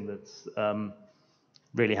thing that's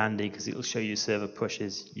really handy because it will show you server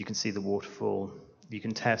pushes. You can see the waterfall. You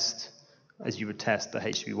can test as you would test the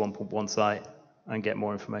HTTP 1.1 site and get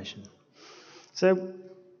more information. So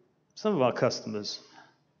some of our customers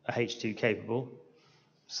are H2 capable,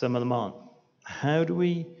 some of them aren't. How do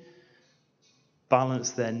we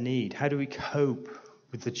balance their need? How do we cope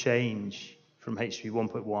with the change from HTTP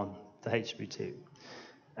 1.1 to HTTP 2?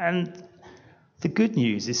 And the good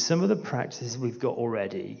news is some of the practices we've got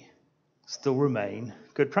already still remain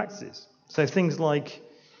good practices. So things like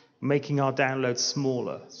making our downloads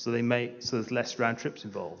smaller so there's less round trips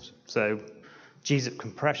involved. So gzip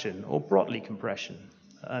compression or Brotli compression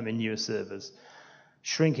in newer servers,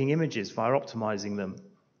 shrinking images via optimizing them,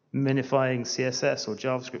 minifying CSS or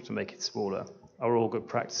JavaScript to make it smaller are all good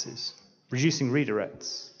practices. Reducing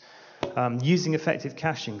redirects, using effective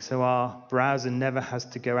caching so our browser never has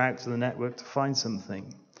to go out to the network to find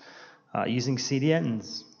something, using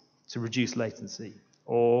CDNs to reduce latency,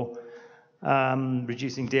 or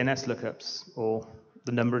reducing DNS lookups, or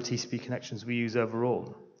the number of TCP connections we use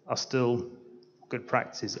overall are still good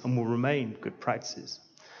practices and will remain good practices.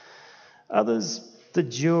 Others, the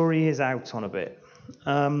jury is out on a bit.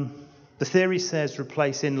 The theory says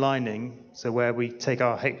replace inlining, so where we take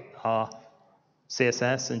our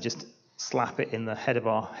CSS and just slap it in the head of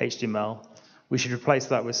our HTML, we should replace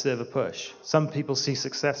that with server push. Some people see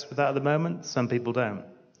success with that at the moment, some people don't.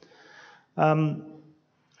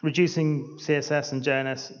 Reducing CSS and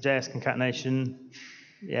JS concatenation,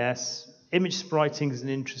 yes. Image spriting is an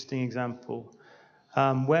interesting example.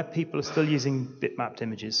 Where people are still using bitmapped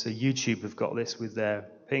images, so YouTube have got this with their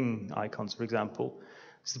ping icons, for example.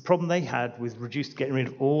 So the problem they had with getting rid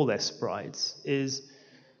of all their sprites is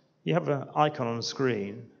you have an icon on the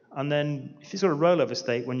screen, and then if it's got a rollover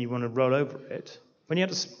state when you want to roll over it, when you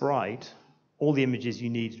had a sprite, all the images you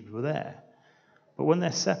needed were there. But when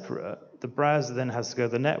they're separate, the browser then has to go to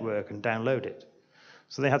the network and download it.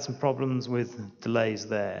 So they had some problems with delays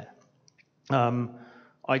there.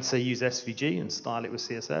 I'd say use SVG and style it with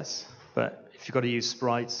CSS, but if you've got to use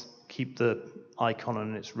sprites, keep the icon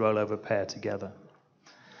and its rollover pair together.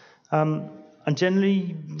 And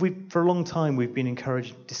generally, for a long time, we've been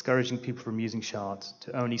discouraging people from using shards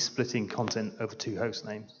to only splitting content over 2 host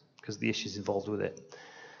names because of the issues involved with it.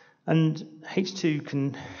 And H2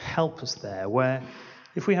 can help us there, where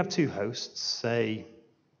if we have 2 hosts, say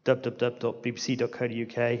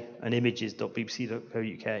www.bbc.co.uk and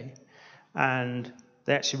images.bbc.co.uk, and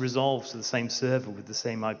they actually resolve to the same server with the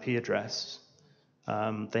same IP address,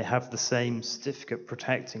 they have the same certificate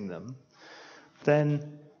protecting them,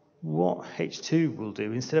 then what H2 will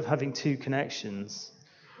do, instead of having 2 connections,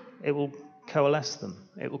 it will coalesce them.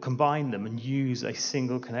 It will combine them and use a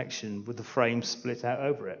single connection with the frame split out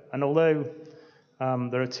over it. And although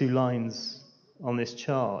there are 2 lines on this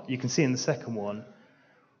chart, you can see in the second one,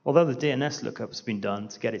 although the DNS lookup's been done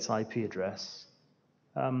to get its IP address,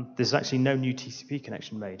 there's actually no new TCP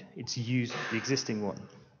connection made. It's used the existing one.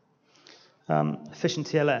 Efficient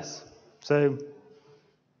TLS. So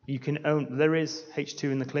there is H2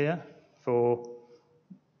 in the clear for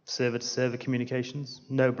server-to-server communications.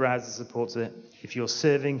 No browser supports it. If you're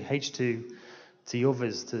serving H2 to your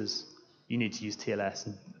visitors, you need to use TLS.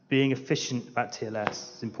 And being efficient about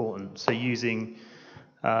TLS is important. So using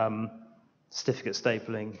certificate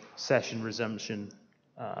stapling, session resumption,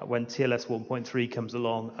 when TLS 1.3 comes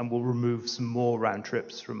along and will remove some more round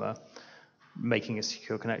trips from making a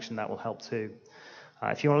secure connection, that will help too.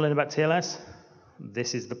 If you want to learn about TLS,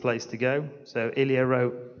 this is the place to go. So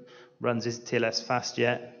Ilya runs his TLS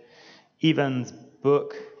FastJet. Ivan's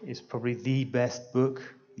book is probably the best book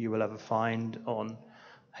you will ever find on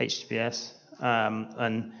HTTPS.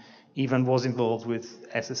 And Ivan was involved with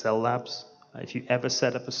SSL Labs. If you ever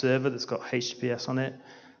set up a server that's got HTTPS on it,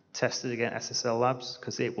 test it against SSL Labs,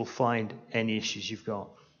 because it will find any issues you've got.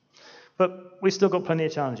 But we've still got plenty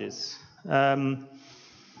of challenges.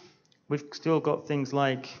 We've still got things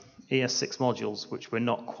like ES6 modules, which we're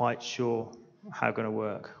not quite sure how going to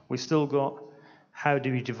work. We've still got how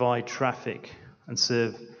do we divide traffic and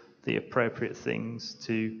serve the appropriate things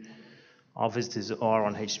to our visitors that are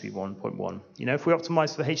on HTTP 1.1. You know, if we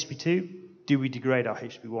optimize for HTTP 2, do we degrade our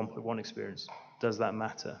HTTP 1.1 experience? Does that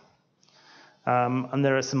matter? And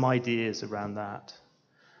there are some ideas around that.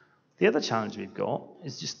 The other challenge we've got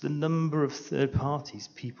is just the number of third parties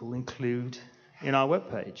people include in our web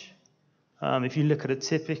page. If you look at a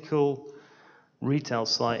typical retail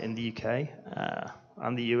site in the UK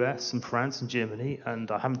and the US and France and Germany, and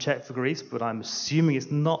I haven't checked for Greece, but I'm assuming it's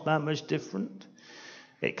not that much different.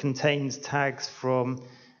 It contains tags from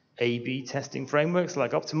A/B testing frameworks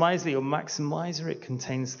like Optimizely or Maximizer. It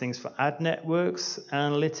contains things for ad networks,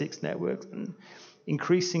 analytics networks, and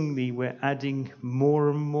increasingly we're adding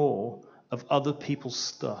more and more of other people's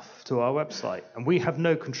stuff to our website, and we have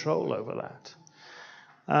no control over that.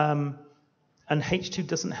 And H2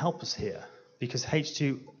 doesn't help us here, because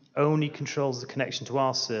H2 only controls the connection to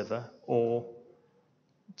our server or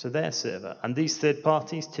to their server. And these third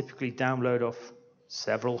parties typically download off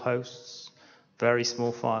several hosts, very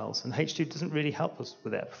small files, and H2 doesn't really help us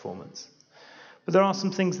with their performance. But there are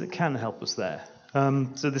some things that can help us there.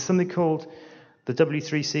 So there's something called the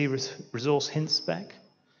W3C resource hint spec.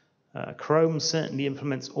 Chrome certainly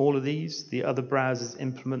implements all of these. The other browsers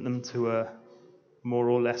implement them to a more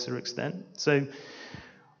or lesser extent. So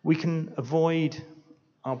we can avoid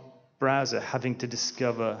our browser having to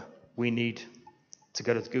discover we need to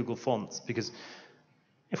go to the Google fonts, because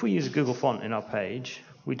if we use a Google font in our page,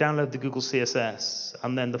 we download the Google CSS,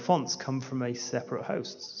 and then the fonts come from a separate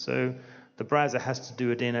host. So the browser has to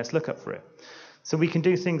do a DNS lookup for it. So we can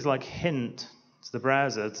do things like hint to the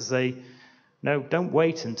browser to say, no, don't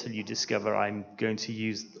wait until you discover I'm going to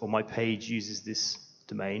use, or my page uses this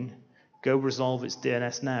domain. Go resolve its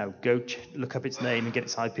DNS now. Go look up its name and get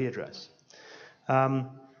its IP address.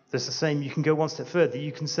 There's the same, you can go one step further.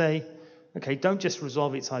 You can say, okay, don't just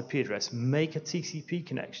resolve its IP address, make a TCP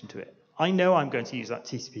connection to it. I know I'm going to use that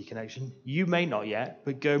TCP connection. You may not yet,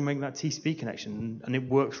 but go make that TCP connection, and it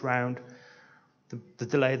works around the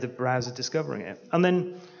delay of the browser discovering it. And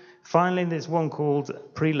then finally, there's one called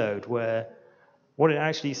preload, where what it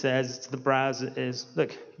actually says to the browser is,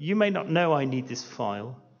 look, you may not know I need this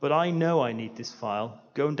file, but I know I need this file.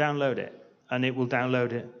 Go and download it, and it will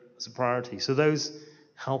download it as a priority. So those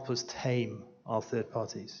help us tame our third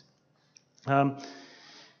parties.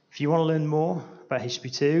 If you want to learn more about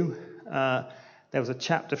HTTP2, there was a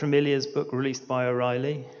chapter from Ilya's book released by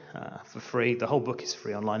O'Reilly for free. The whole book is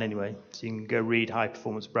free online anyway, so you can go read High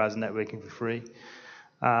Performance Browser Networking for free.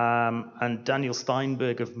 And Daniel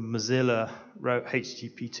Steinberg of Mozilla wrote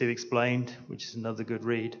HTTP2 Explained, which is another good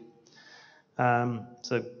read.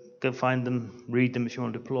 So go find them, read them if you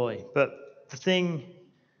want to deploy. But the thing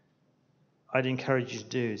I'd encourage you to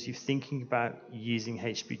do is, if you're thinking about using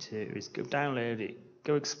HTTP2, is go download it,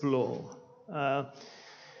 go explore.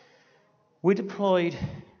 We deployed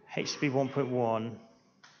HTTP 1.1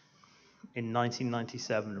 in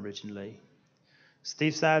 1997 originally.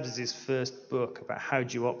 Steve Souders' first book about how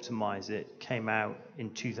do you optimize it came out in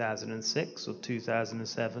 2006 or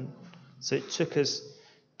 2007. So it took us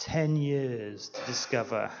 10 years to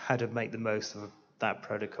discover how to make the most of that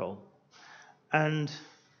protocol. And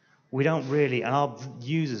we don't really, and our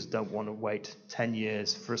users don't want to wait 10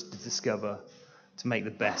 years for us to discover, to make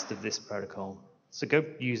the best of this protocol. So go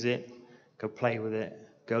use it, go play with it,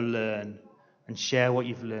 go learn, and share what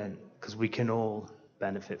you've learned, because we can all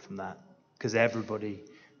benefit from that, because everybody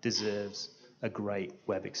deserves a great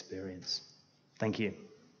web experience. Thank you.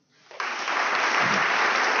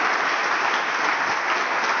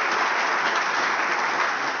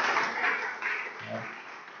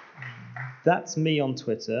 That's me on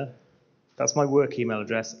Twitter. That's my work email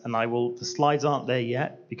address, and the slides aren't there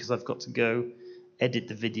yet because I've got to go edit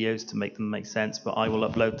the videos to make them make sense, but I will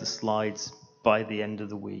upload the slides by the end of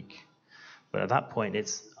the week. But at that point,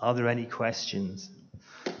 are there any questions?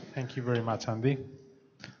 Thank you very much, Andy.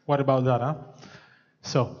 What about that, huh?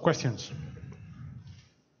 So, questions?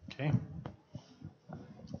 Okay.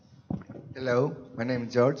 Hello, my name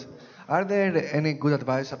is George. Are there any good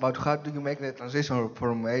advice about how do you make the transition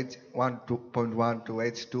from H1.1 to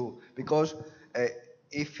H2? Because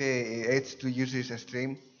if H2 uses a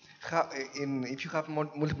stream, if you have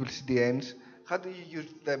multiple CDNs, how do you use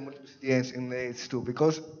the multiple CDNs in H2?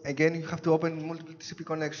 Because again, you have to open multiple TCP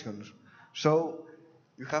connections. So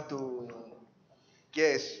you have to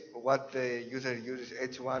guess what the user uses,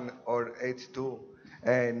 H1 or H2,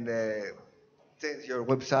 and change your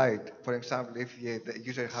website. For example, if the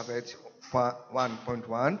user have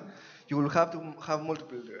H1.1, you will have to have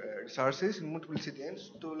multiple resources in multiple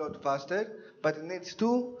CDNs to load faster, but in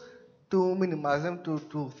H2 to minimize them to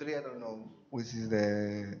 2, 3, I don't know, which is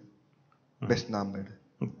the best number.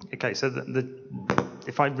 Okay, so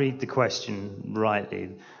if I read the question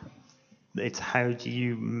rightly, it's how do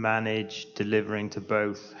you manage delivering to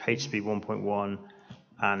both HTTP 1.1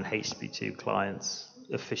 and HTTP 2 clients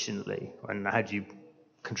efficiently, and how do you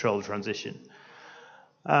control the transition.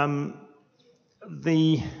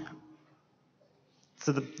 The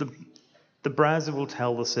browser will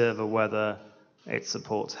tell the server whether it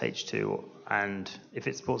supports H2, and if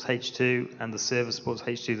it supports H2 and the server supports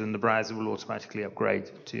H2, then the browser will automatically upgrade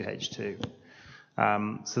to H2.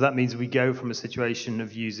 So that means we go from a situation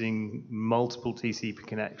of using multiple TCP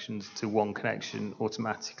connections to one connection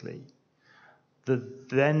automatically.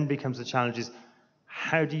 Then becomes the challenge is,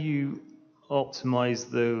 how do you optimize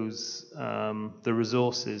those the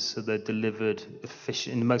resources so they're delivered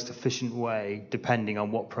in the most efficient way, depending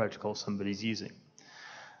on what protocol somebody's using?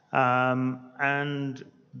 And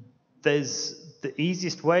there's the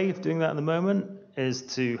easiest way of doing that at the moment is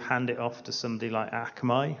to hand it off to somebody like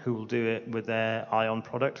Akamai, who will do it with their Ion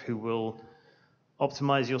product, who will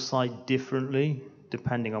optimize your site differently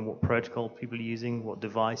depending on what protocol people are using, what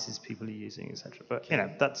devices people are using, etc. But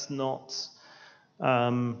that's not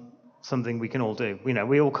something we can all do.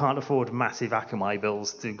 We all can't afford massive Akamai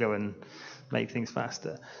bills to go and make things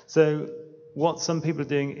faster. So what some people are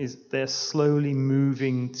doing is they're slowly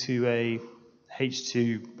moving to a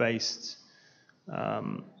H2-based,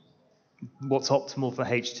 what's optimal for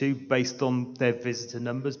H2 based on their visitor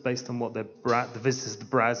numbers, based on what the visitors the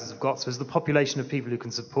browsers have got. So as the population of people who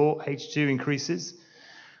can support H2 increases,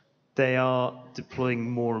 they are deploying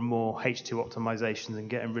more and more H2 optimizations and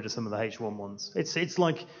getting rid of some of the H1 ones.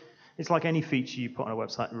 It's like any feature you put on a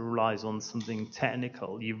website that relies on something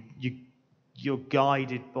technical. You're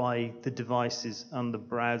guided by the devices and the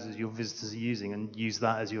browsers your visitors are using, and use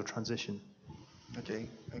that as your transition. Okay,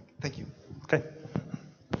 thank you. Okay.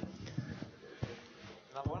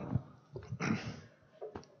 Another one?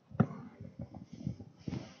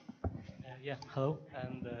 Yeah, hello,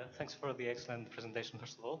 and thanks for the excellent presentation,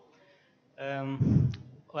 first of all.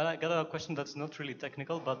 Well, I got a question that's not really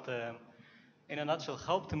technical, but in a nutshell,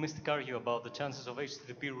 how optimistic are you about the chances of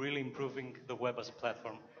HTTP really improving the web as a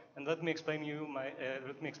platform? And let me explain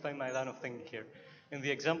my line of thinking here. In the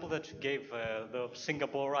example that you gave, the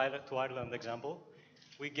Singapore to Ireland example,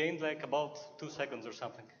 we gained like about 2 seconds or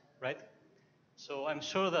something, right? So I'm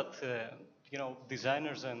sure that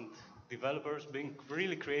designers and developers being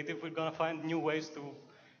really creative, we're gonna find new ways to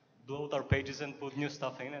load our pages and put new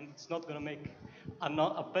stuff in, and it's not gonna make,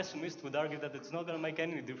 a pessimist would argue that it's not gonna make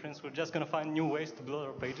any difference. We're just gonna find new ways to load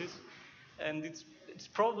our pages, and it's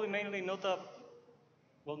probably mainly not a,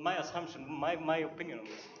 well, my assumption, my opinion on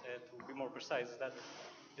this, to be more precise, is that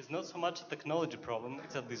it's not so much a technology problem,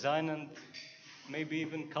 it's a design and maybe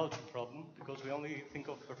even culture problem, because we only think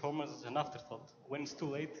of performance as an afterthought when it's too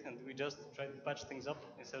late, and we just try to patch things up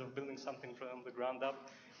instead of building something from the ground up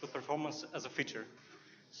with performance as a feature.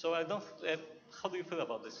 So I don't. How do you feel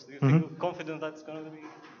about this? Do you feel confident that it's going to be?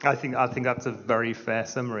 I think that's a very fair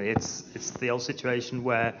summary. It's the old situation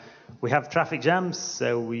where we have traffic jams,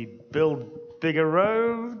 so we build bigger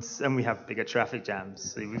roads, and we have bigger traffic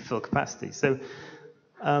jams, so we fill capacity. So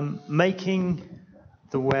making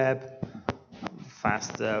the web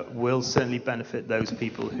faster will certainly benefit those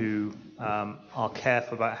people who are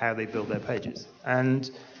careful about how they build their pages, and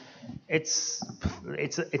it's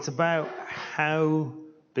about how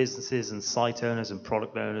businesses and site owners and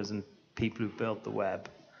product owners and people who build the web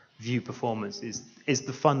view performance is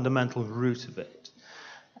the fundamental root of it.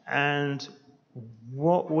 And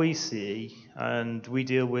what we see, and we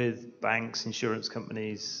deal with banks, insurance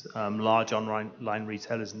companies, large online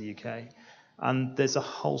retailers in the UK, and there's a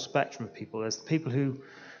whole spectrum of people. There's the people who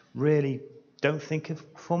really don't think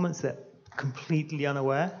of performance, they're completely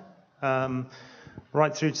unaware,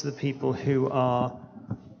 right through to the people who are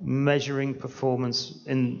measuring performance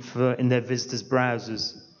in their visitors'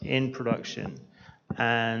 browsers in production,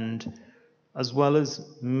 and as well as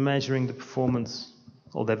measuring the performance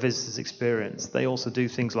or their visitors' experience, they also do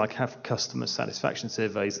things like have customer satisfaction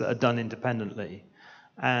surveys that are done independently,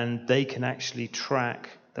 and they can actually track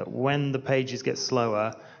that when the pages get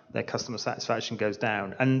slower, their customer satisfaction goes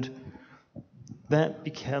down, and that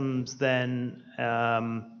becomes then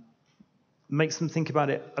makes them think about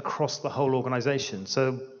it across the whole organization.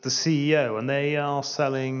 So the CEO, and they are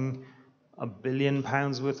selling £1 billion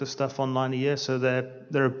worth of stuff online a year, so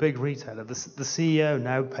they're a big retailer. The CEO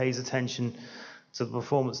now pays attention to the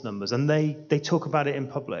performance numbers, and they talk about it in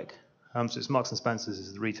public. So it's Marks and Spencer's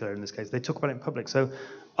is the retailer in this case. They talk about it in public, so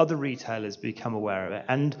other retailers become aware of it.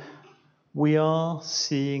 And we are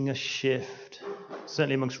seeing a shift,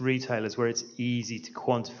 certainly amongst retailers, where it's easy to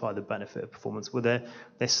quantify the benefit of performance, where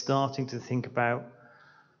they're starting to think about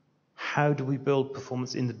how do we build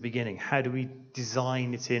performance in the beginning? How do we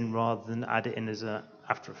design it in rather than add it in as an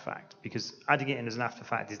after effect? Because adding it in as an after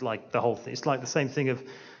effect is like the whole thing. It's like the same thing of,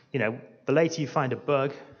 the later you find a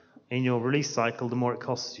bug in your release cycle, the more it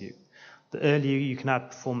costs you. The earlier you can add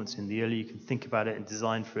performance in, the earlier you can think about it and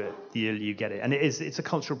design for it, the earlier you get it. And it's a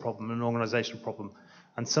cultural problem, an organizational problem.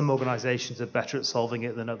 And some organizations are better at solving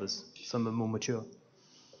it than others. Some are more mature.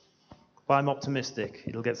 But I'm optimistic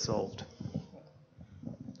it'll get solved.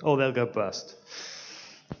 Or they'll go bust.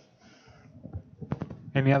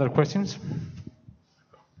 Any other questions?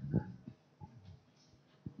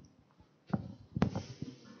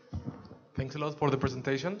 Thanks a lot for the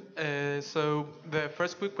presentation. So the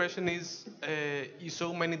first quick question is, you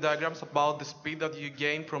saw many diagrams about the speed that you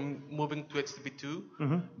gain from moving to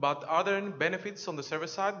HTTP2, but are there any benefits on the server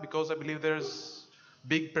side? Because I believe there's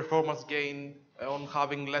big performance gain on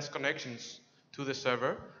having less connections to the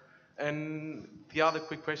server. And the other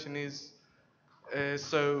quick question is,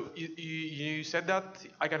 so you said that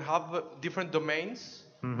I can have different domains,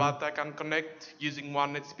 but I can connect using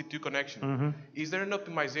one HTTP2 connection. Is there an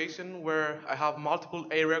optimization where I have multiple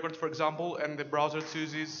A records, for example, and the browser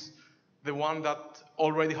chooses the one that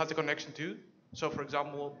already has a connection to? So, for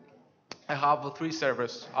example, I have 3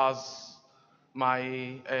 servers as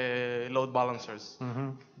my load balancers.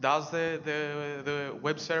 Does the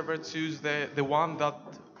web server choose the one that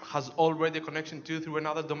has already a connection to through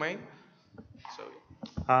another domain? So,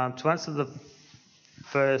 to answer the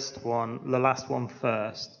first one, the last one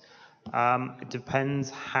first, it depends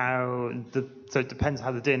how the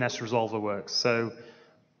DNS resolver works. So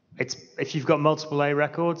if you've got multiple A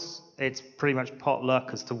records, it's pretty much pot luck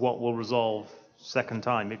as to what will resolve second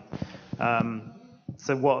time.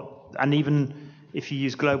 And even if you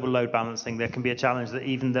use global load balancing, there can be a challenge that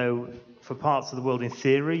even though for parts of the world in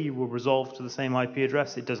theory you will resolve to the same IP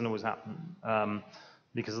address, it doesn't always happen.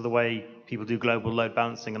 Because of the way people do global load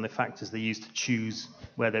balancing and the factors they use to choose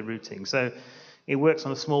where they're routing. So it works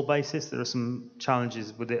on a small basis. There are some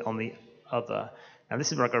challenges with it on the other. Now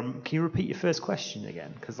this is where I go, can you repeat your first question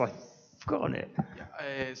again? Because I've forgotten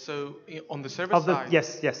it. So on the server side...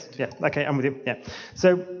 Yes, yeah. Okay, I'm with you, yeah.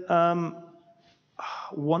 So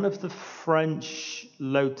one of the French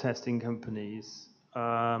load testing companies,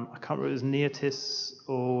 I can't remember if it was Neotis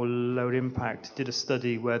or Load Impact, did a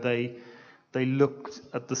study where they looked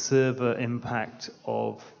at the server impact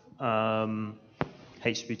of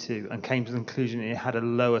HTTP2 and came to the conclusion it had a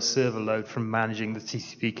lower server load from managing the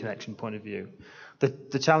TCP connection point of view.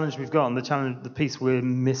 The challenge we've got, and the piece we're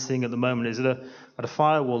missing at the moment is at a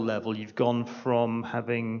firewall level, you've gone from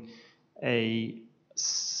having a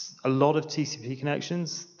lot of TCP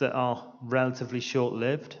connections that are relatively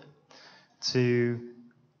short-lived to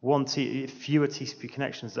fewer TCP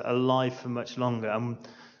connections that are live for much longer.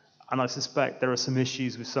 And I suspect there are some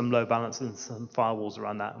issues with some load balancers and some firewalls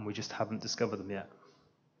around that, and we just haven't discovered them yet.